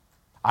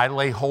 I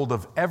lay hold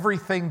of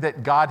everything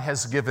that God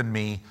has given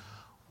me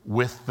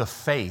with the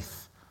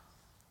faith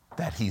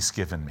that he's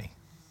given me.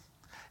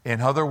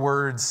 In other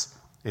words,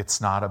 it's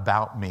not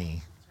about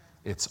me.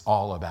 It's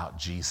all about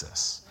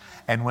Jesus.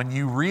 And when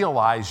you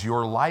realize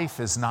your life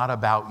is not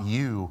about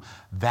you,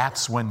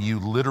 that's when you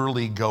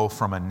literally go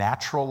from a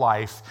natural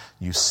life,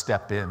 you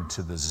step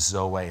into the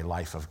Zoe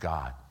life of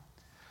God.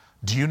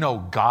 Do you know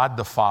God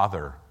the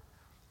Father,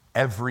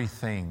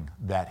 everything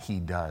that he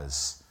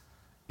does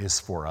is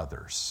for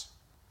others?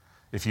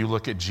 If you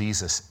look at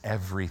Jesus,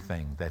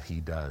 everything that he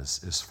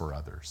does is for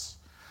others.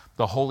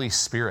 The Holy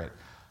Spirit,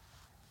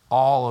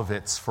 all of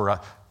it's for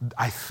us.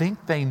 I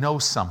think they know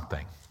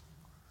something.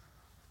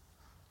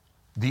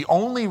 The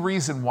only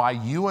reason why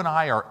you and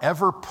I are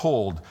ever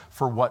pulled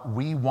for what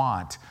we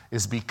want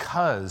is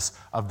because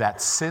of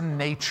that sin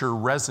nature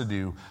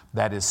residue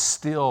that is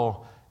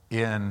still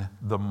in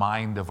the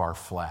mind of our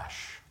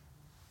flesh.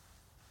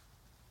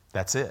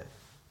 That's it.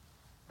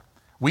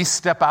 We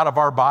step out of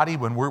our body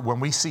when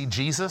we see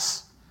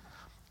Jesus,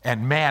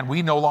 and man,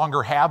 we no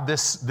longer have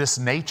this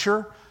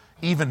nature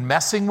even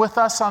messing with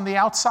us on the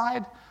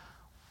outside.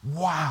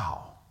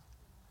 Wow.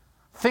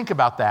 Think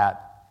about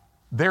that.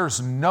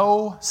 There's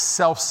no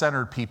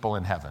self-centered people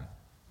in heaven.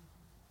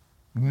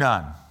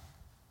 None.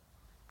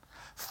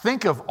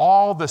 Think of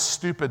all the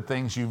stupid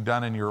things you've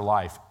done in your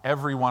life.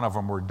 Every one of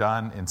them were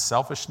done in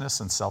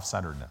selfishness and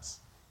self-centeredness.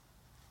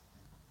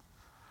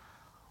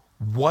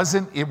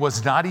 It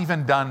was not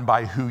even done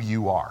by who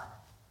you are,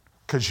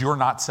 because you're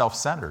not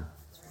self-centered.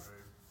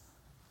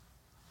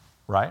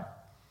 Right?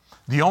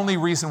 The only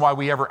reason why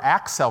we ever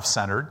act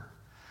self-centered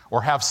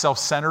or have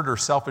self-centered or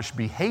selfish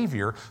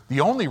behavior,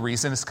 the only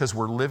reason is because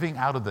we're living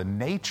out of the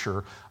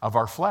nature of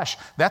our flesh.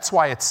 That's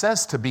why it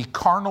says to be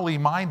carnally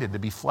minded, to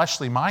be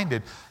fleshly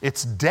minded,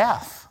 it's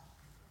death.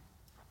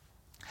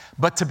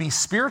 But to be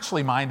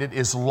spiritually minded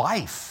is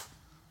life.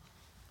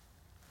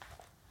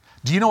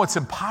 Do you know it's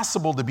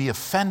impossible to be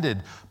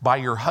offended by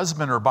your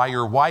husband or by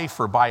your wife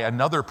or by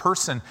another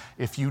person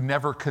if you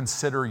never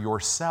consider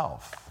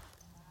yourself?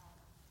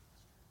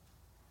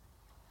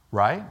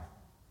 Right?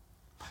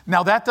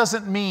 Now, that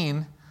doesn't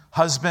mean,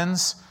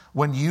 husbands,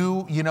 when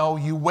you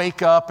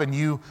wake up and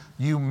you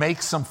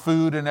make some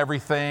food and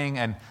everything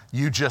and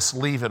you just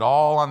leave it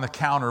all on the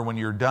counter when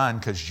you're done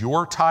because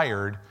you're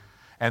tired,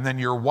 and then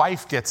your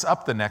wife gets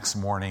up the next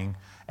morning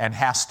and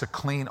has to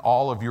clean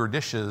all of your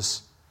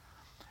dishes,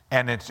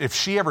 and if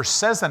she ever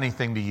says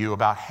anything to you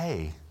about,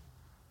 hey,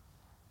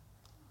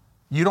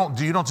 you don't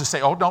just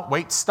say, oh, don't,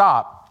 wait,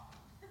 stop.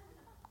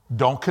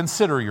 Don't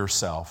consider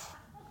yourself.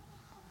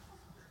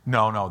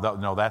 No,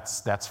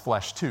 that's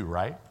flesh too,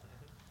 right?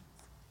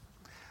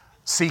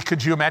 See,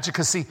 could you imagine?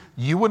 Because see,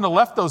 you wouldn't have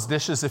left those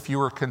dishes if you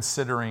were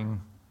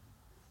considering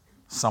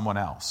someone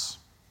else.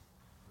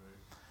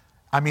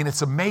 I mean,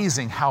 it's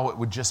amazing how it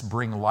would just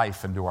bring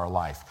life into our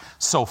life.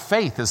 So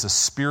faith is a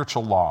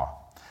spiritual law.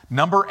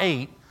 Number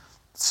 8,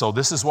 so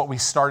this is what we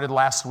started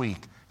last week.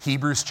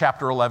 Hebrews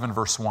chapter 11,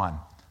 verse 1.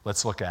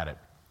 Let's look at it.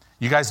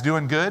 You guys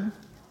doing good?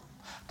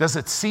 Does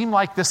it seem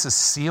like this is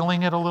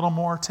sealing it a little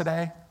more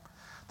today?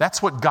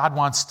 That's what God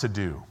wants to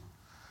do,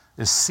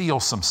 is seal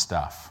some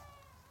stuff.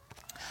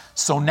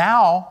 So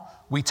now,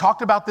 we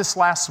talked about this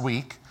last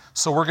week,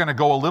 so we're going to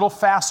go a little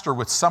faster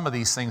with some of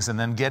these things and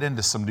then get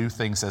into some new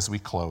things as we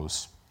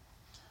close.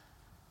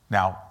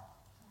 Now,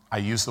 I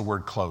use the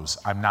word close.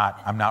 I'm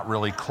not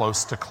really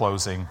close to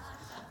closing.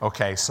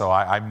 Okay, so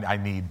I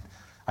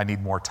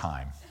need more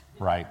time,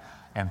 right?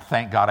 And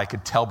thank God I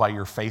could tell by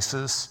your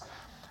faces,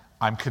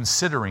 I'm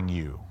considering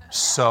you.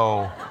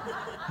 So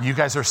you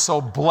guys are so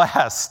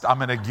blessed. I'm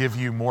going to give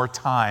you more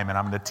time and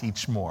I'm going to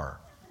teach more.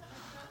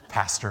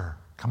 Pastor,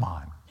 come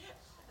on.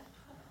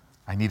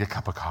 I need a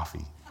cup of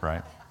coffee,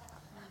 right?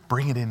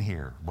 Bring it in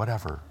here,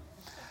 whatever.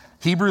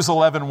 Hebrews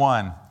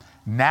 11:1.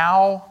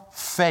 Now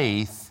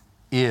faith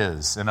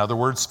is, in other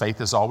words,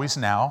 faith is always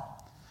now,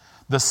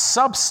 the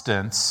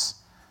substance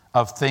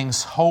of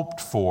things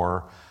hoped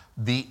for,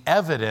 the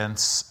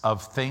evidence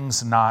of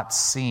things not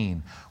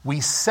seen. We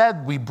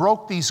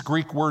broke these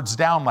Greek words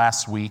down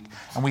last week,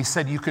 and we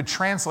said you could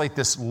translate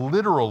this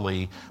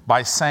literally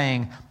by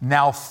saying,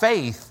 now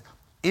faith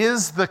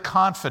is the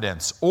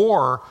confidence,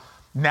 or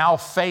now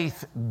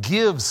faith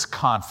gives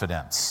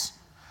confidence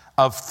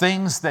of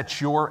things that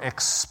you're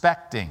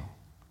expecting.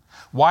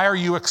 Why are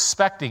you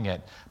expecting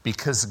it?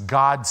 Because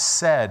God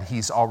said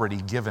He's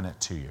already given it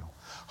to you.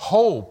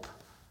 Hope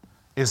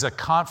is a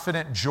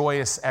confident,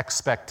 joyous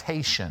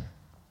expectation.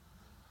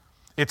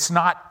 It's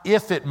not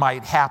if it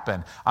might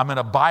happen. I'm going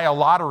to buy a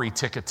lottery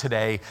ticket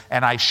today,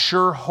 and I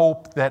sure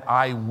hope that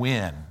I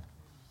win.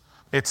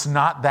 It's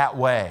not that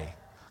way,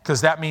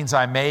 because that means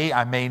I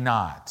may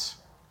not,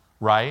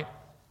 right?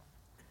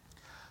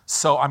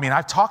 So,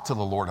 I've talked to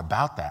the Lord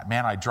about that.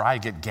 Man, I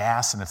get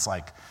gas, and it's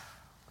like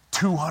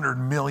 $200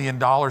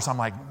 million. I'm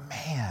like,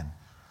 man,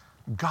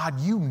 God,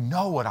 you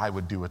know what I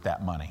would do with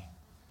that money,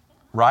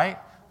 right?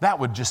 That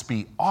would just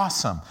be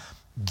awesome.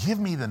 Give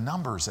me the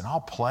numbers and I'll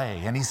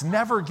play. And He's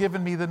never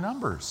given me the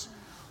numbers.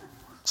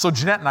 So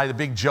Jeanette and I, the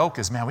big joke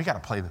is, man, we got to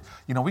play,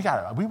 we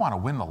want to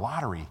win the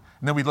lottery.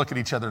 And then we look at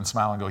each other and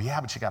smile and go,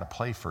 yeah, but you got to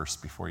play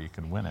first before you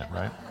can win it,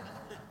 right?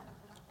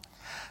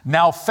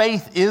 Now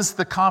faith is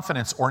the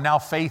confidence, or now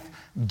faith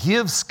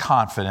gives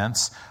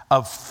confidence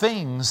of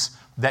things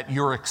that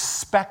you're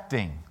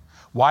expecting.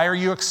 Why are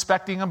you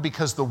expecting them?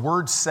 Because the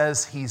Word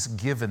says He's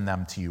given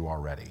them to you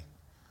already.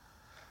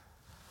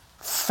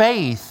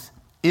 Faith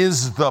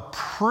is the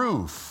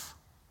proof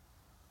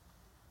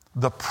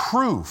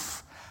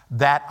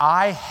that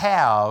I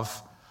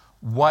have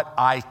what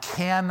I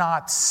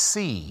cannot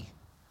see.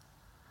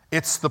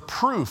 It's the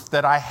proof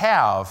that I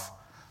have.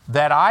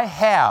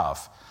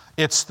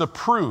 It's the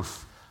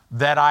proof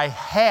that I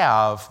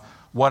have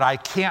what I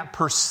can't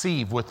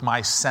perceive with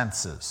my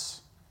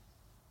senses.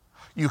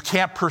 You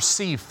can't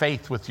perceive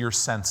faith with your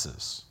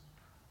senses,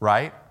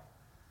 right?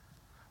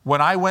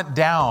 When I went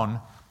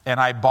down and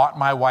I bought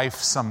my wife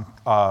some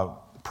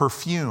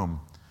perfume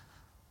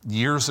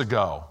years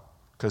ago,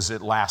 because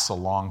it lasts a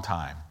long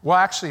time. Well,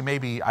 actually,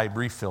 maybe I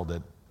refilled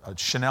it.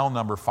 Chanel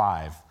No.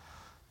 5.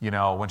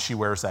 When she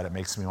wears that, it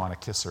makes me want to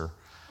kiss her.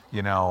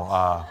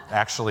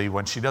 Actually,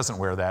 when she doesn't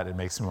wear that, it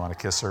makes me want to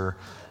kiss her.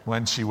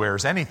 When she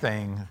wears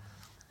anything,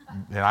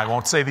 and I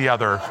won't say the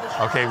other.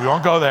 Okay, we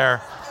won't go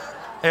there.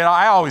 And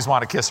I always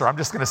want to kiss her. I'm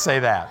just going to say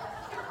that.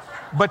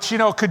 But,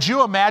 could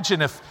you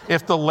imagine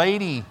if the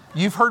lady,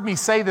 you've heard me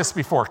say this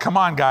before. Come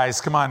on, guys,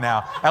 come on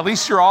now. At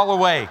least you're all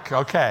awake.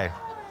 Okay.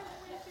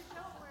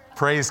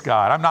 Praise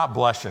God. I'm not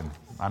blushing,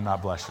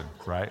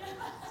 right?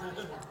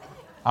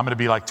 I'm going to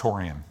be like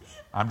Torian.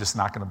 I'm just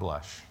not going to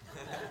blush.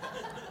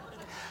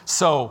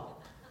 So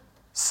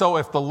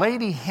if the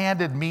lady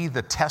handed me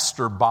the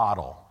tester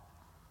bottle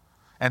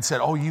and said,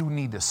 oh, you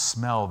need to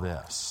smell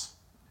this.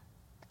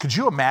 Could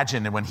you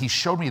imagine when He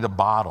showed me the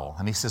bottle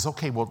and He says,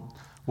 okay, well,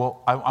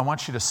 I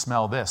want you to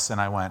smell this.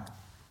 And I went,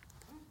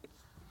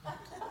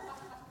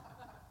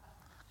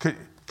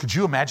 could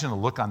you imagine the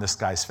look on this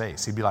guy's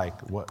face? He'd be like,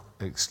 what?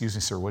 Excuse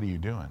me, sir, what are you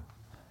doing?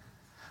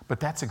 But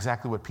that's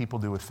exactly what people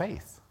do with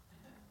faith.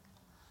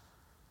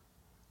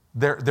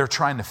 They're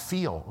trying to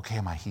feel, okay,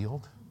 am I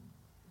healed?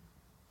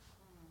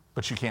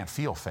 But you can't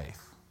feel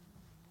faith.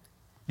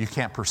 You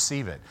can't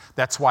perceive it.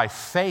 That's why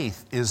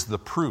faith is the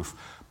proof.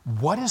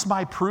 What is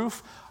my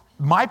proof?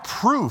 My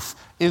proof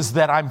is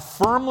that I'm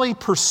firmly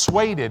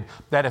persuaded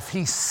that if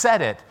He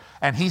said it,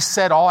 and He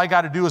said all I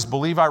got to do is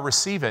believe I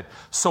receive it.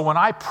 So when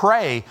I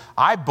pray,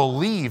 I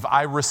believe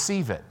I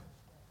receive it.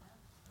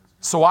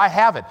 So I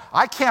have it.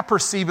 I can't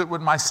perceive it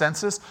with my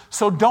senses,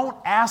 so don't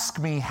ask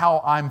me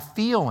how I'm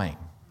feeling.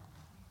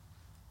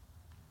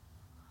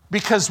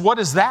 Because what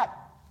is that?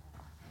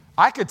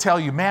 I could tell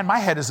you, man, my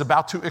head is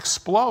about to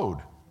explode.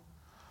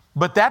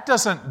 But that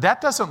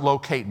doesn't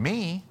locate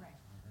me.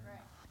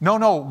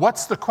 No,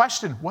 what's the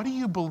question? What are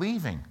you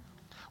believing?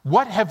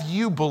 What have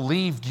you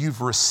believed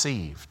you've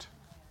received?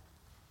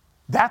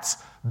 That's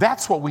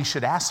what we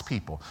should ask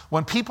people.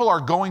 When people are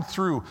going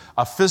through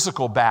a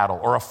physical battle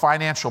or a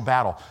financial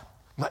battle,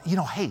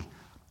 hey,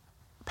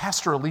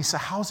 Pastor Elisa,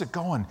 how's it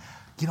going?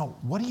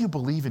 What do you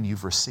believe in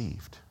you've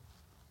received?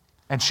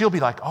 And she'll be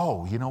like,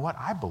 oh, you know what?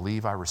 I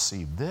believe I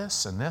received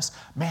this and this.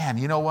 Man,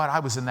 you know what? I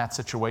was in that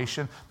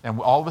situation.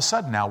 And all of a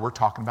sudden now we're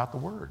talking about the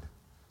Word.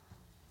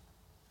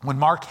 When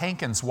Mark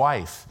Hankins'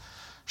 wife,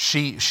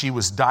 she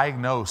was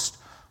diagnosed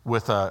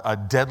with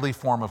a deadly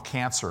form of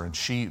cancer, and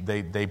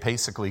they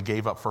basically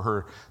gave up for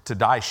her to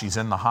die. She's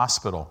in the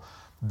hospital.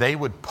 They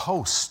would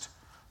post.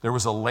 There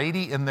was a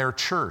lady in their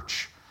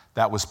church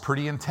that was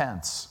pretty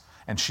intense,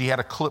 and she had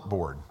a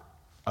clipboard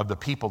of the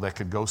people that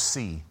could go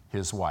see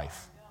his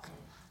wife,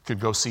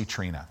 could go see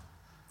Trina.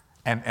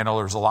 And there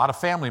was a lot of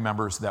family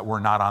members that were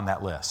not on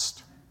that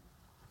list.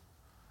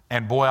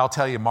 And boy, I'll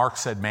tell you, Mark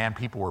said, man,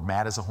 people were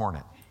mad as a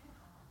hornet.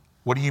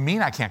 What do you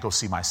mean I can't go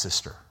see my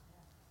sister?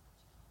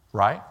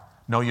 right?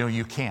 No,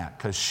 you can't,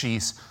 because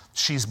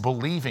she's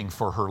believing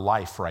for her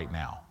life right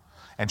now.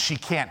 And she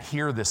can't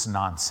hear this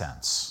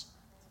nonsense.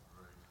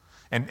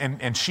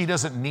 And she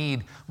doesn't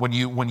need, when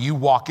you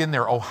walk in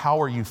there, oh,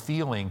 how are you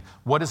feeling?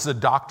 What is the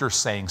doctor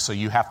saying? So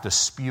you have to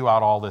spew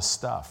out all this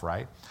stuff,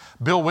 right?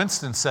 Bill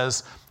Winston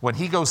says when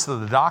he goes to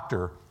the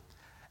doctor,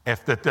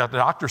 if the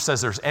doctor says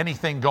there's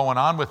anything going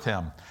on with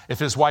him, if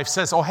his wife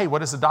says, oh, hey, what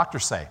does the doctor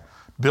say?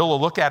 Bill will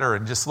look at her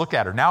and just look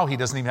at her. Now he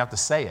doesn't even have to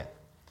say it,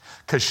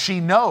 because she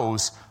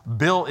knows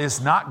Bill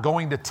is not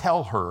going to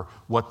tell her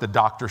what the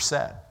doctor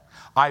said.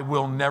 I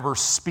will never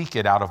speak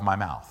it out of my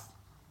mouth.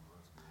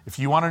 If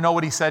you want to know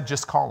what he said,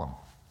 just call him.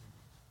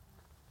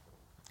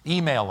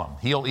 Email him.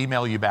 He'll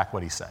email you back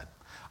what he said.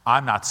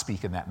 I'm not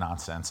speaking that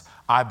nonsense.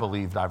 I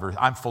believe,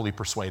 I'm fully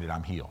persuaded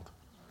I'm healed.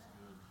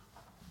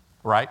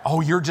 Right? Oh,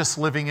 you're just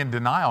living in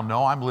denial.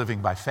 No, I'm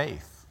living by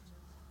faith.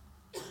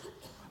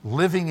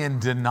 Living in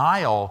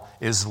denial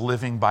is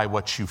living by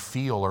what you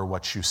feel or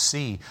what you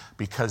see,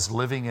 because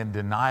living in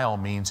denial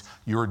means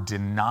you're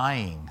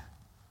denying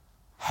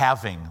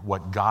having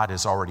what God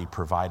has already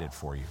provided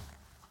for you.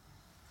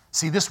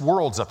 See, this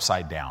world's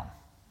upside down,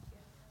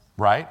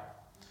 right?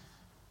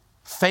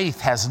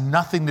 Faith has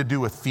nothing to do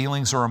with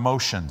feelings or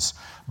emotions.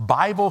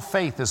 Bible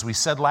faith, as we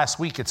said last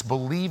week, it's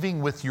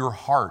believing with your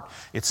heart.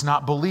 It's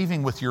not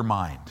believing with your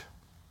mind,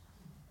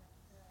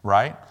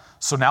 right?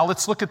 So now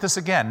let's look at this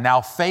again.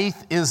 Now,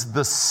 faith is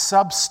the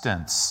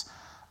substance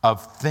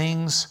of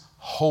things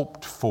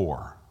hoped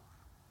for.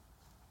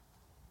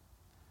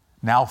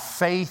 Now,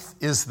 faith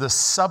is the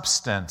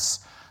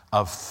substance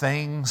of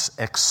things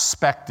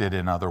expected,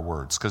 in other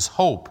words, because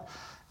hope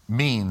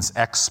means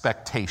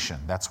expectation.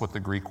 That's what the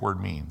Greek word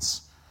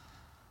means.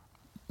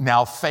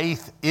 Now,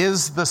 faith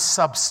is the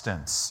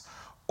substance,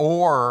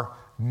 or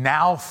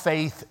now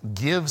faith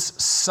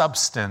gives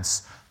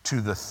substance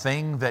to the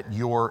thing that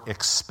you're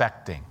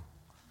expecting.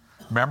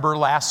 Remember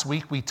last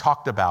week we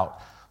talked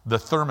about the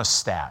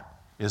thermostat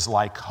is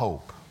like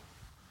hope.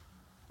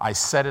 I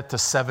set it to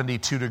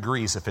 72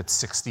 degrees if it's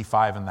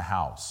 65 in the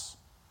house,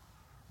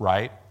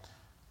 right?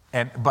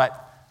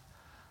 But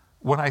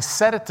when I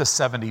set it to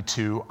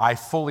 72, I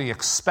fully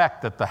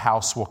expect that the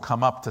house will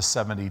come up to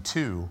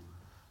 72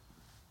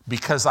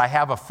 because I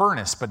have a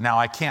furnace, but now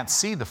I can't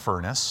see the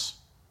furnace.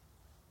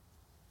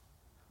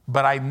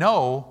 But I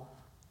know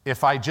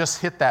if I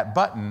just hit that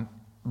button,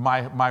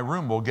 my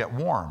room will get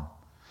warm.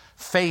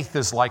 Faith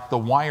is like the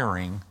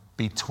wiring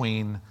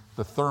between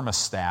the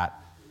thermostat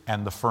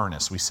and the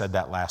furnace. We said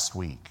that last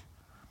week.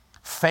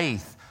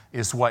 Faith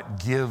is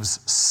what gives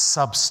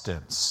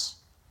substance.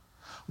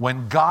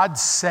 When God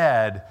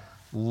said,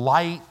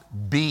 light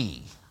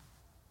be,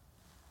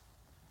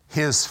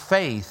 his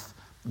faith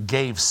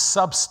gave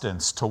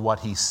substance to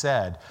what he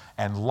said,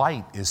 and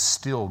light is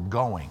still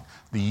going.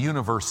 The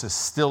universe is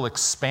still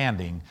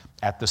expanding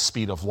at the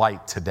speed of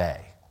light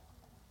today.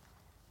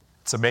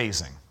 It's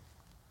amazing.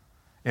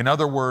 In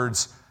other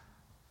words,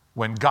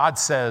 when God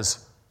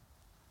says,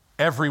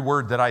 every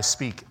word that I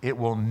speak, it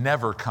will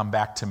never come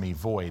back to me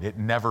void. It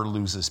never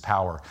loses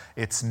power.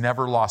 It's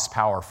never lost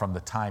power from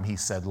the time he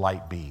said,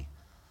 light be.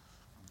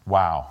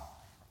 Wow.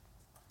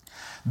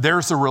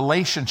 There's a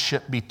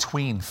relationship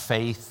between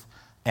faith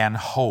and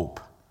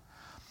hope.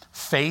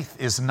 Faith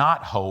is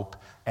not hope,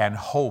 and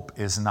hope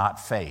is not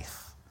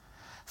faith.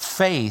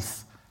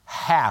 Faith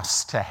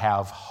has to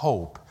have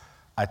hope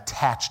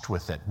attached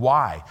with it.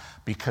 Why?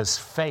 Because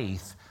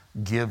faith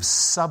gives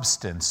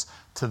substance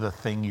to the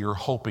thing you're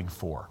hoping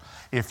for.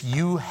 If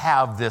you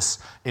have this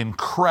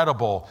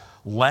incredible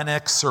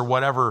Lennox or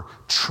whatever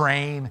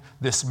train,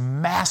 this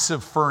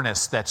massive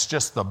furnace that's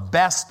just the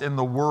best in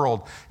the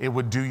world, it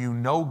would do you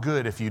no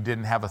good if you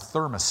didn't have a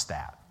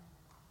thermostat.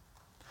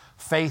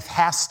 Faith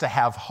has to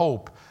have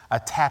hope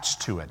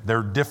attached to it.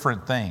 They're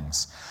different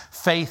things.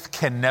 Faith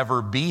can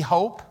never be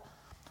hope.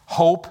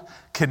 Hope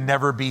can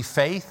never be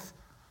faith,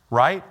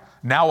 right?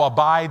 Now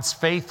abides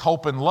faith,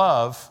 hope, and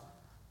love.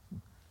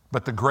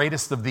 But the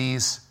greatest of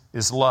these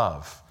is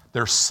love.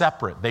 They're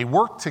separate. They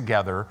work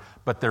together,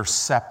 but they're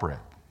separate.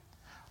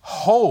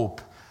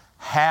 Hope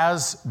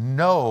has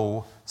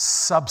no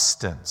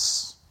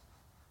substance,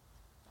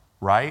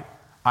 right?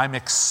 I'm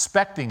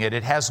expecting it.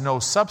 It has no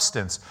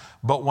substance.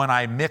 But when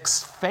I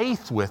mix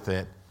faith with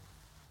it,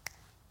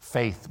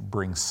 faith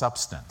brings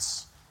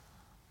substance,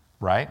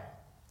 right?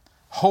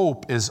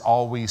 Hope is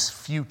always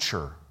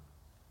future.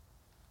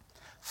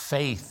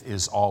 Faith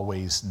is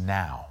always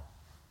now.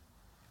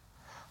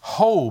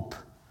 Hope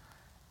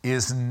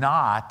is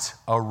not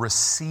a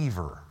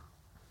receiver.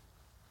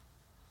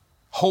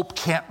 Hope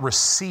can't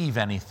receive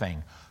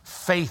anything.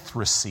 Faith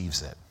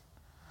receives it.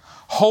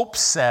 Hope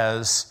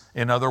says,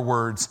 in other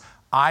words,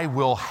 I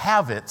will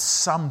have it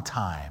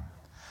sometime.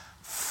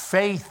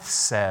 Faith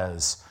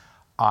says,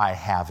 I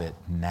have it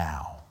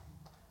now.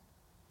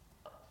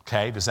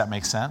 Okay, does that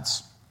make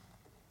sense?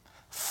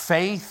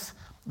 Faith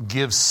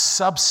gives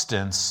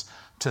substance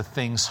to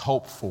things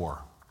hoped for.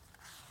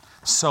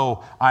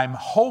 So I'm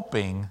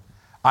hoping,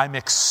 I'm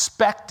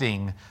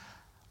expecting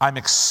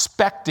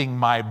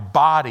my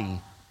body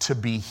to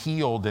be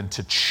healed and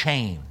to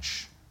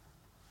change.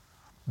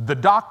 The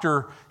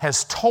doctor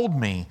has told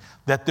me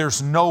that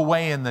there's no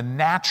way in the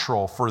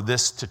natural for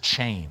this to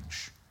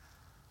change.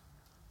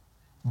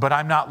 But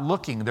I'm not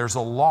looking. There's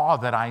a law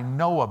that I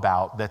know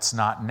about that's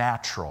not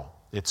natural.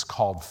 It's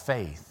called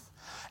faith.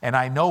 And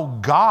I know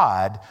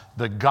God,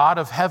 the God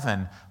of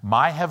heaven,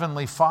 my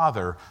heavenly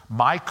Father,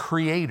 my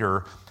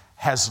Creator,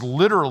 has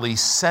literally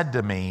said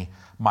to me,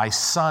 my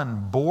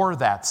son bore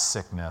that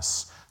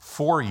sickness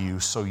for you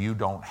so you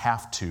don't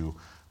have to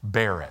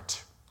bear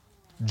it.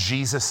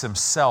 Jesus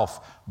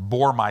himself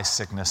bore my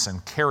sickness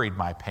and carried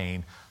my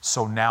pain,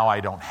 so now I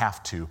don't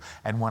have to.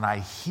 And when I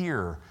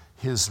hear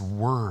his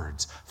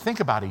words, think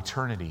about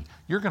eternity.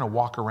 You're going to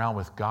walk around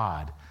with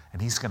God,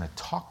 and he's going to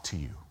talk to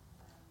you.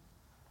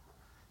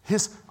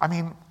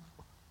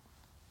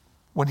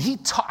 When he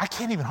I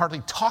can't even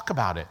hardly talk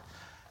about it,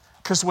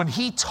 because when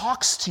he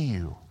talks to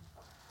you,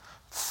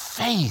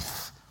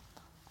 faith,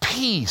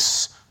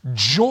 peace,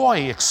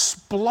 joy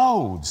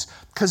explodes,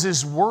 because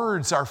his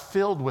words are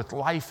filled with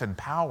life and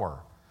power.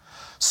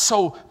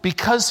 So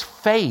because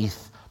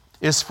faith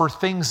is for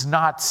things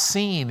not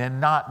seen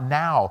and not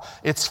now,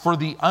 it's for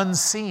the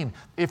unseen.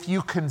 If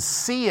you can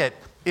see it,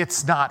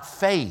 it's not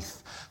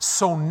faith.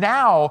 So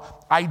now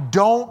I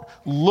don't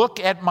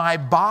look at my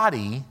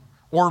body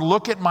or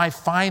look at my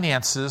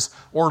finances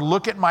or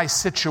look at my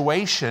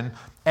situation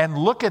and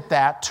look at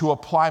that to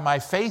apply my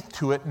faith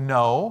to it.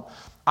 No,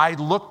 I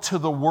look to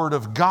the Word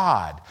of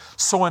God.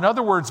 So in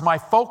other words, my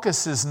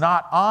focus is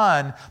not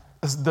on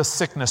the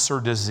sickness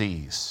or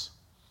disease.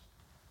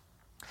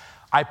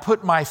 I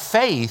put my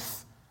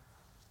faith,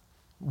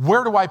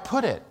 where do I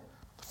put it?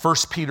 1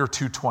 Peter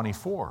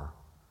 2:24,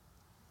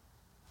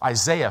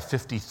 Isaiah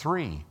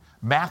 53,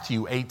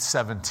 Matthew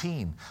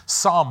 8:17,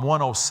 Psalm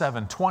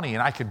 107:20,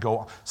 and I could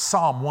go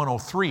Psalm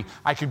 103.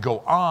 I could go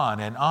on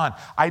and on.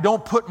 I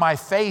don't put my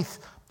faith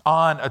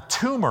on a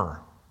tumor.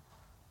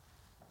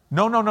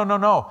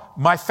 No.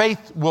 My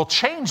faith will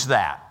change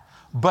that.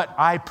 But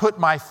I put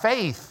my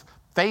faith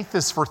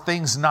is for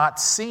things not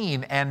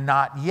seen and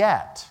not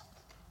yet.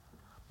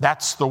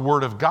 That's the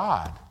Word of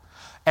God.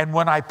 And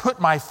when I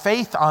put my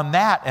faith on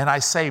that and I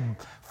say,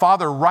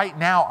 Father, right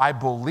now I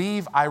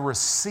believe I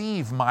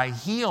receive my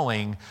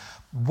healing,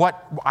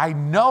 what I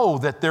know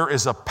that there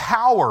is a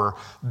power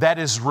that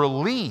is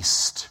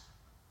released.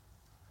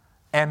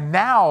 And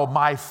now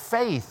my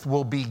faith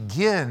will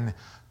begin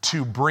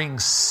to bring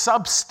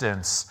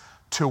substance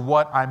to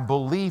what I'm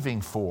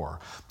believing for.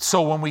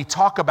 So when we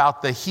talk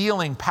about the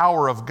healing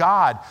power of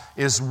God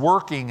is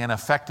working and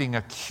affecting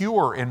a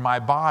cure in my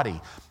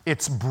body,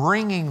 it's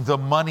bringing the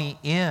money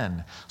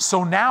in.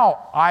 So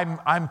now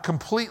I'm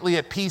completely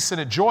at peace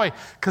and at joy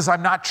because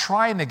I'm not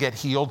trying to get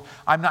healed.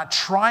 I'm not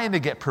trying to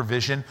get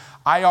provision.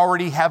 I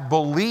already have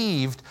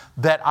believed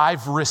that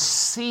I've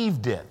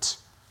received it.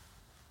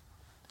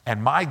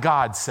 And my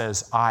God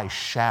says, I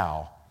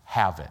shall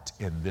have it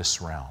in this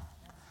realm.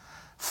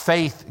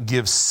 Faith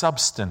gives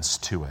substance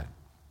to it.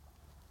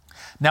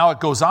 Now it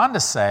goes on to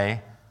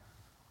say,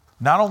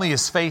 not only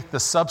is faith the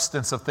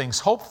substance of things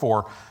hoped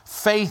for,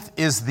 faith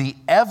is the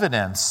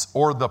evidence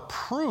or the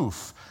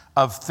proof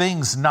of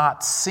things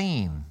not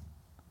seen.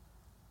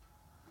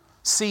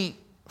 See,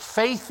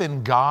 faith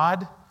in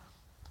God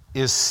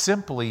is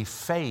simply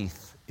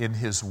faith in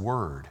His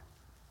Word.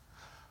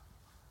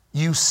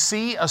 You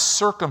see a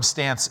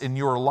circumstance in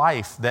your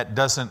life that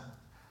doesn't,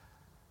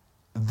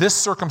 this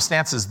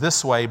circumstance is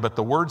this way, but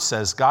the Word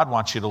says God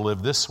wants you to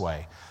live this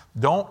way.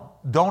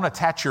 Don't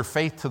attach your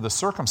faith to the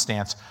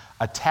circumstance.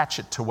 Attach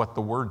it to what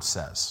the Word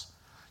says.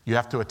 You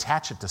have to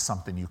attach it to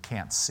something you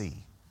can't see.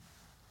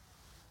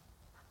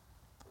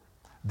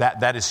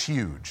 That is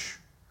huge.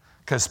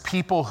 Because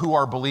people who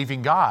are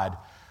believing God,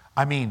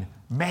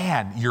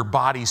 man, your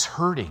body's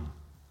hurting,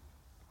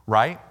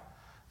 right?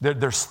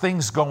 There's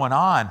things going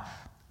on.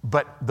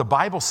 But the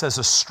Bible says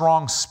a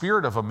strong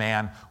spirit of a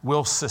man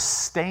will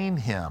sustain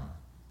him.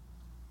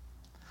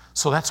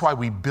 So that's why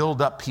we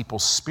build up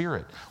people's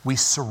spirit. We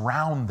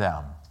surround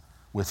them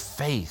with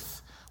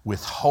faith,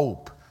 with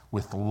hope,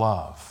 with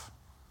love.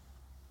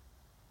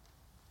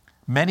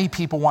 Many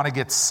people want to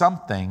get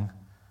something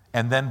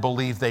and then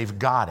believe they've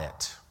got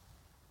it.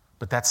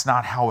 But that's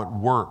not how it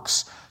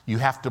works. You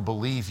have to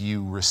believe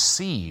you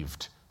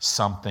received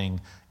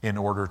something in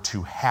order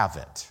to have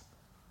it.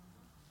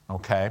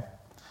 Okay?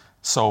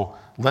 So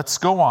let's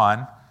go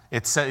on.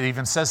 It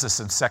even says this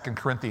in 2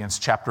 Corinthians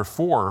chapter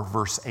 4,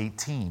 verse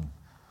 18.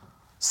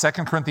 2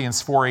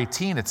 Corinthians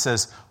 4:18, it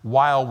says,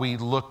 while we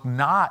look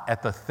not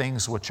at the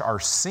things which are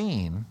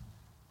seen,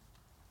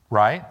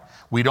 right?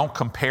 We don't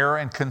compare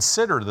and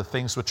consider the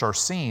things which are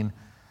seen,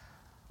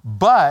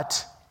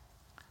 but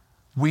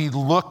we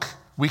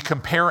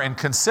compare and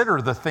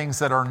consider the things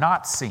that are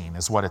not seen,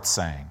 is what it's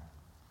saying.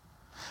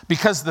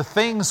 Because the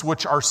things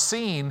which are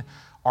seen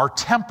are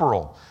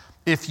temporal.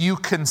 If you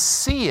can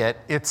see it,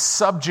 it's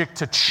subject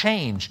to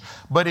change.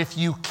 But if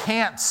you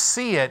can't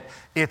see it,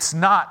 it's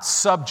not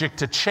subject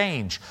to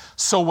change.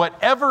 So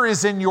whatever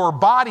is in your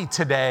body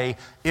today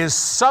is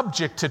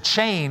subject to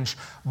change,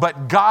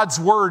 but God's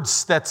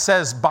words that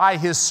says, by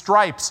His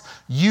stripes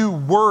you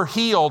were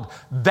healed,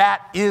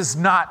 that is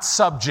not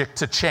subject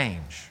to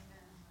change.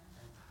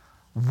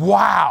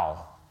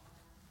 Wow.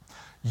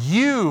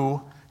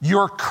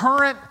 Your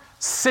current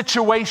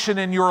situation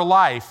in your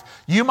life,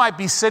 you might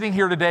be sitting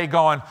here today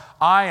going,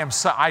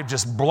 I've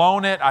just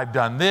blown it, I've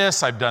done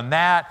this, I've done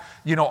that,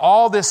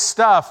 all this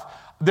stuff.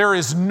 There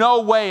is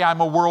no way I'm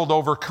a world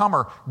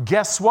overcomer.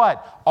 Guess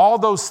what? All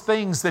those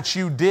things that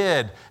you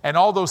did and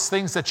all those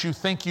things that you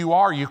think you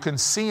are, you can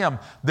see them.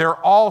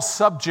 They're all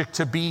subject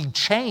to being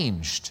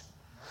changed.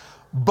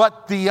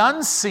 But the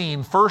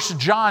unseen, 1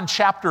 John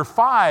chapter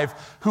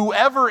 5,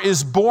 whoever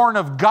is born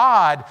of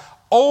God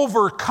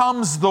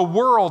overcomes the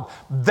world.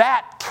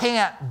 That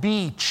can't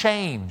be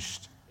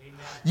changed. Amen.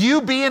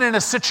 You being in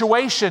a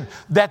situation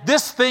that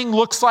this thing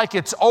looks like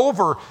it's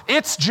over,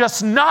 it's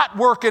just not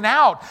working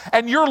out,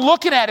 and you're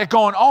looking at it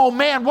going, oh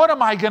man, what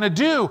am I going to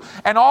do?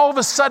 And all of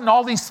a sudden,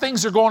 all these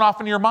things are going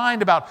off in your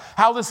mind about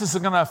how this is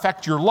going to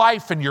affect your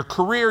life and your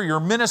career,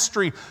 your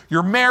ministry,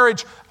 your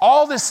marriage.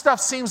 All this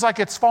stuff seems like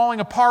it's falling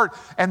apart,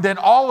 and then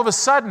all of a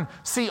sudden,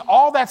 see,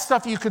 all that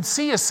stuff you can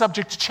see is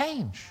subject to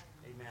change.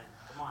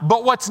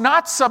 But what's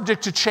not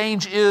subject to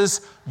change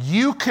is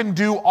you can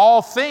do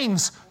all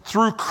things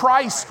through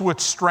Christ which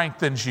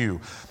strengthens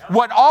you.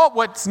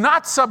 What's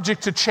not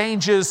subject to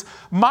change is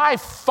my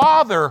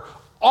Father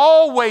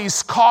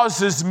always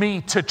causes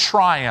me to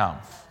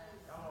triumph.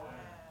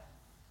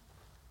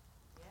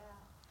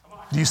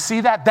 Do you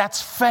see that?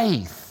 That's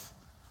faith.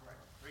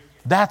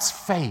 That's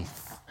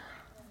faith.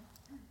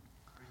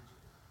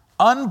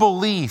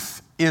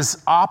 Unbelief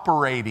is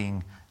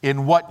operating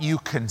in what you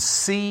can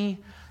see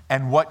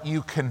and what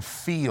you can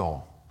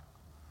feel.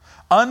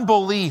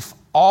 Unbelief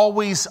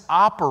always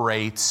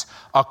operates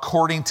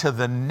according to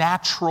the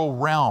natural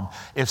realm.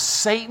 If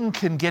Satan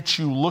can get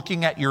you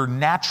looking at your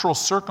natural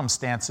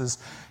circumstances,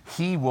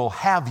 he will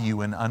have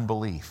you in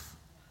unbelief.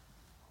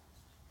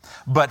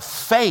 But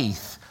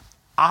faith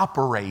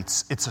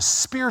operates, it's a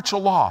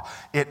spiritual law.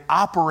 It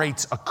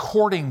operates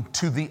according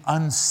to the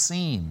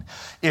unseen.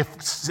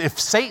 If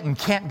Satan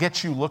can't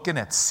get you looking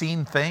at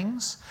seen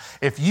things,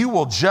 if you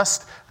will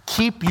just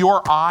keep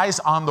your eyes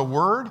on the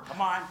Word,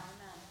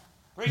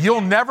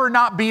 you'll never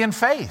not be in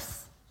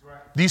faith.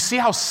 Do you see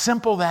how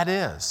simple that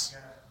is?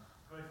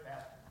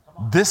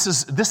 This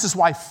is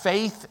why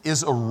faith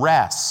is a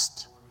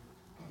rest.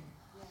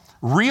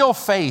 Real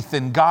faith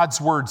in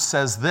God's Word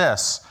says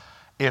this: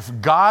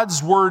 if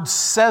God's Word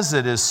says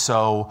it is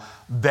so,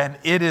 then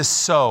it is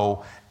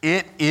so.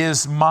 It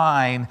is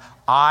mine.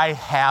 I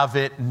have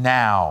it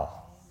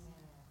now.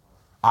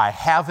 I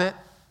have it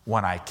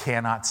when I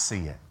cannot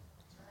see it.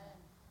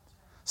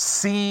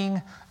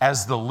 Seeing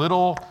as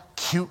the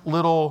cute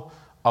little,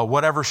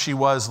 whatever she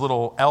was,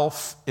 little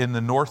elf in the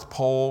North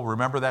Pole.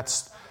 Remember,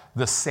 that's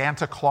the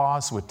Santa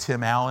Claus with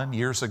Tim Allen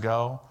years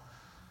ago.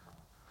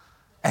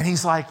 And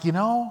he's like,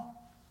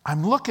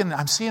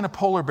 I'm seeing a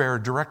polar bear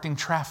directing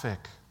traffic.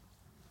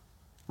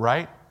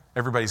 Right?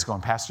 Everybody's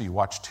going, Pastor, you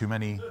watch too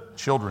many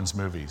children's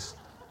movies.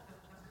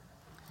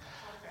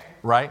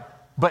 Right?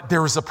 But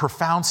there was a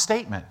profound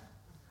statement.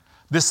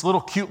 This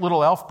cute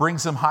little elf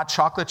brings him hot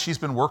chocolate she's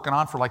been working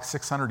on for like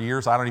 600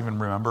 years. I don't even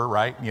remember,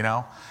 right?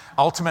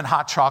 Ultimate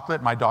hot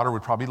chocolate. My daughter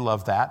would probably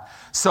love that.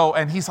 So,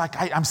 and he's like,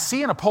 I'm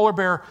seeing a polar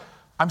bear.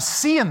 I'm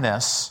seeing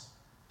this.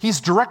 He's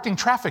directing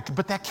traffic,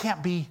 but that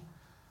can't be,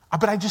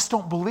 but I just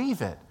don't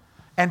believe it.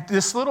 And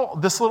this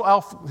little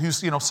elf who's,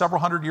 several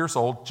hundred years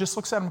old just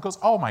looks at him and goes,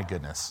 oh my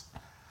goodness,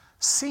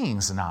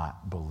 seeing's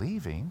not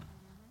believing.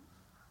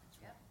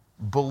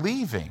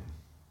 Believing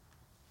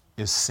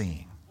is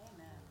seeing.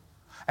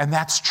 And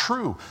that's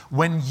true.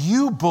 When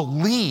you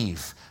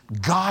believe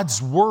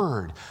God's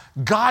word,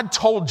 God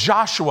told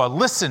Joshua,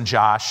 listen,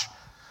 Josh,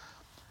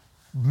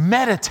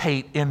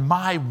 meditate in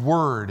my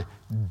word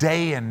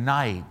day and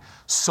night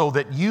so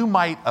that you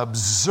might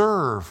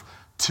observe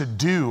to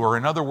do, or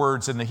in other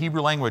words, in the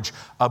Hebrew language,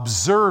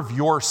 observe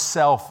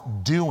yourself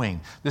doing.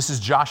 This is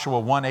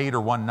Joshua 1:8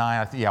 or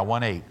 1:9. Yeah,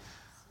 1:8.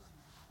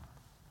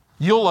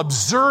 You'll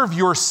observe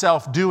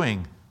yourself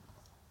doing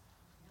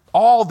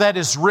all that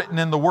is written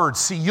in the Word.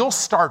 See, you'll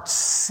start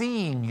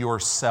seeing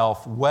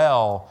yourself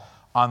well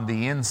on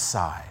the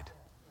inside.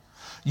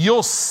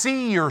 You'll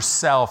see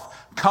yourself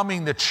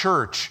coming to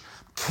church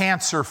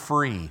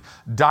cancer-free,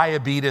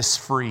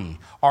 diabetes-free,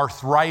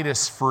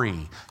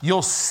 arthritis-free.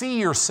 You'll see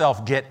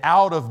yourself get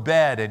out of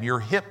bed and your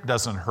hip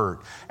doesn't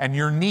hurt and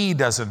your knee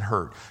doesn't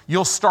hurt.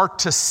 You'll start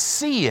to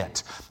see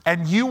it,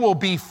 and you will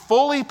be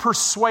fully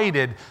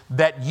persuaded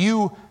that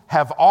you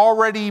have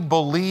already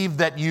believed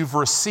that you've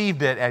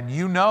received it, and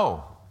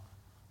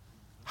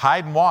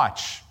hide and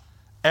watch,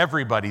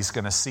 everybody's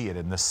going to see it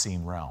in this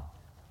seen realm.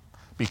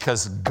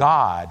 Because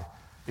God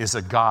is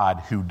a God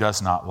who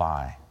does not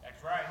lie.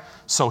 That's right.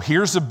 So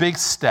here's a big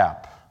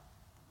step.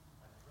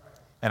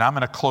 And I'm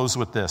going to close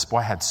with this. Boy,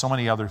 I had so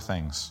many other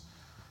things.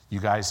 You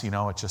guys,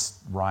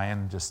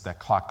 Ryan, that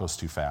clock goes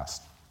too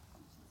fast.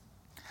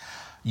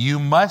 You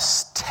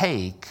must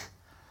take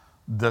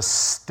the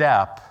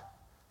step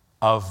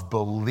of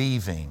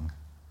believing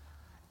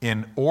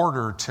in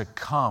order to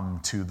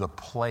come to the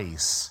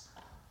place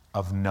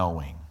of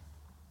knowing.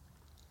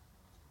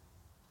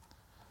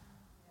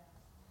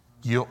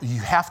 You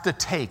have to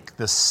take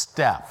the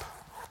step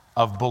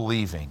of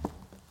believing.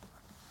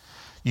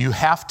 You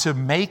have to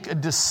make a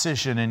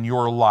decision in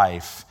your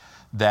life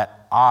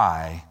that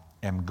I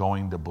am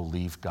going to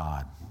believe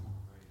God.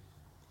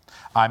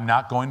 I'm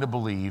not going to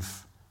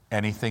believe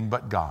anything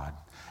but God.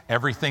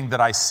 Everything that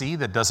I see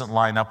that doesn't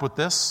line up with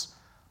this,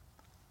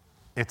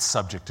 it's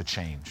subject to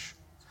change.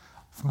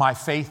 My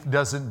faith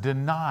doesn't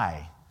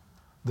deny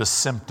the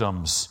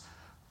symptoms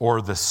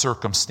or the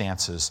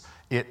circumstances.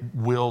 It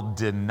will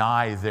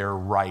deny their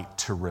right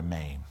to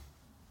remain.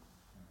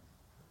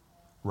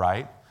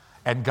 Right?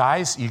 And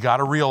guys, you got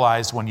to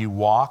realize when you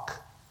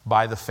walk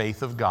by the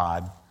faith of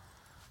God,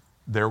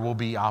 there will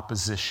be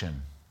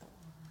opposition.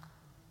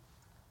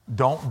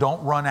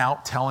 Don't run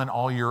out telling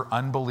all your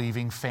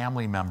unbelieving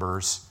family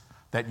members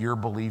that you're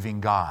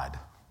believing God,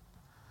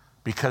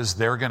 because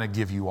they're going to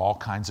give you all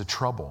kinds of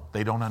trouble.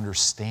 They don't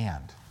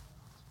understand.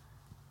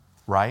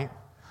 Right?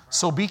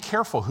 So be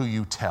careful who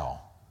you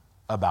tell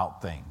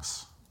about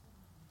things.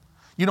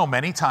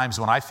 Many times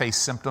when I face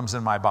symptoms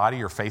in my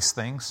body or face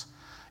things,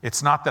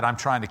 it's not that I'm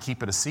trying to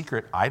keep it a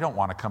secret. I don't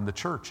want to come to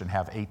church and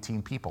have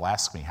 18 people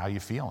ask me, how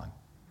you feeling?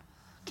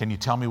 Can you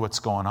tell me what's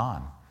going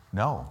on?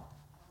 No.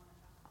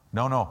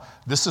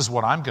 This is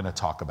what I'm going to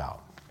talk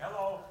about.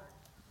 Hello.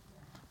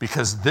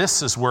 Because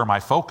this is where my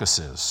focus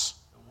is.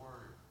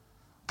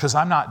 Because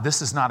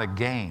this is not a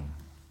game.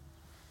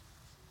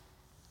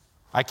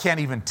 I can't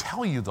even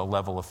tell you the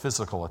level of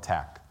physical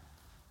attack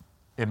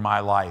in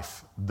my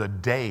life the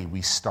day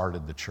we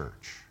started the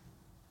church.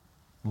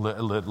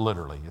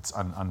 Literally, it's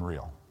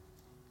unreal.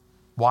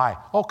 Why?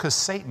 Oh, because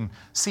Satan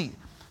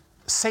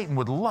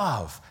would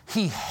love,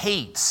 he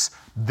hates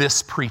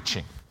this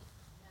preaching.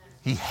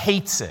 He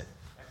hates it.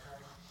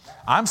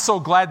 I'm so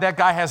glad that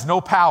guy has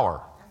no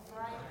power.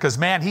 Because,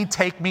 man, he'd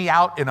take me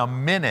out in a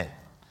minute.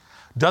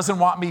 Doesn't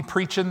want me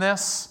preaching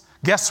this?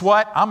 Guess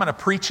what? I'm going to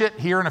preach it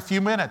here in a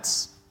few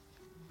minutes.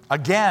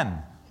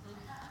 Again.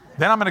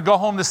 Then I'm going to go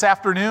home this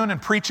afternoon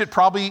and preach it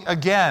probably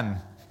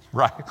again.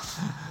 Right?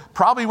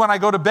 Probably when I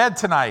go to bed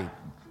tonight.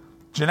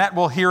 Jeanette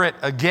will hear it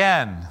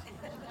again.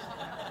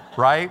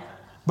 Right?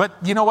 But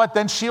you know what?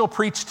 Then she'll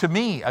preach to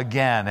me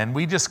again. And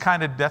we just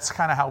that's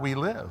kind of how we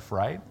live,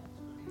 right?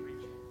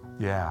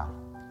 Yeah.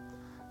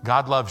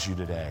 God loves you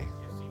today.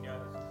 Yes, He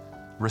does.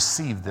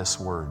 Receive this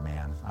word,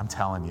 man. I'm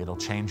telling you, it'll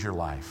change your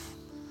life.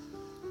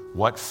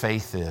 What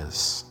faith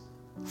is.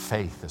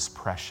 Faith is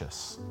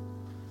precious.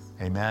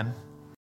 Amen.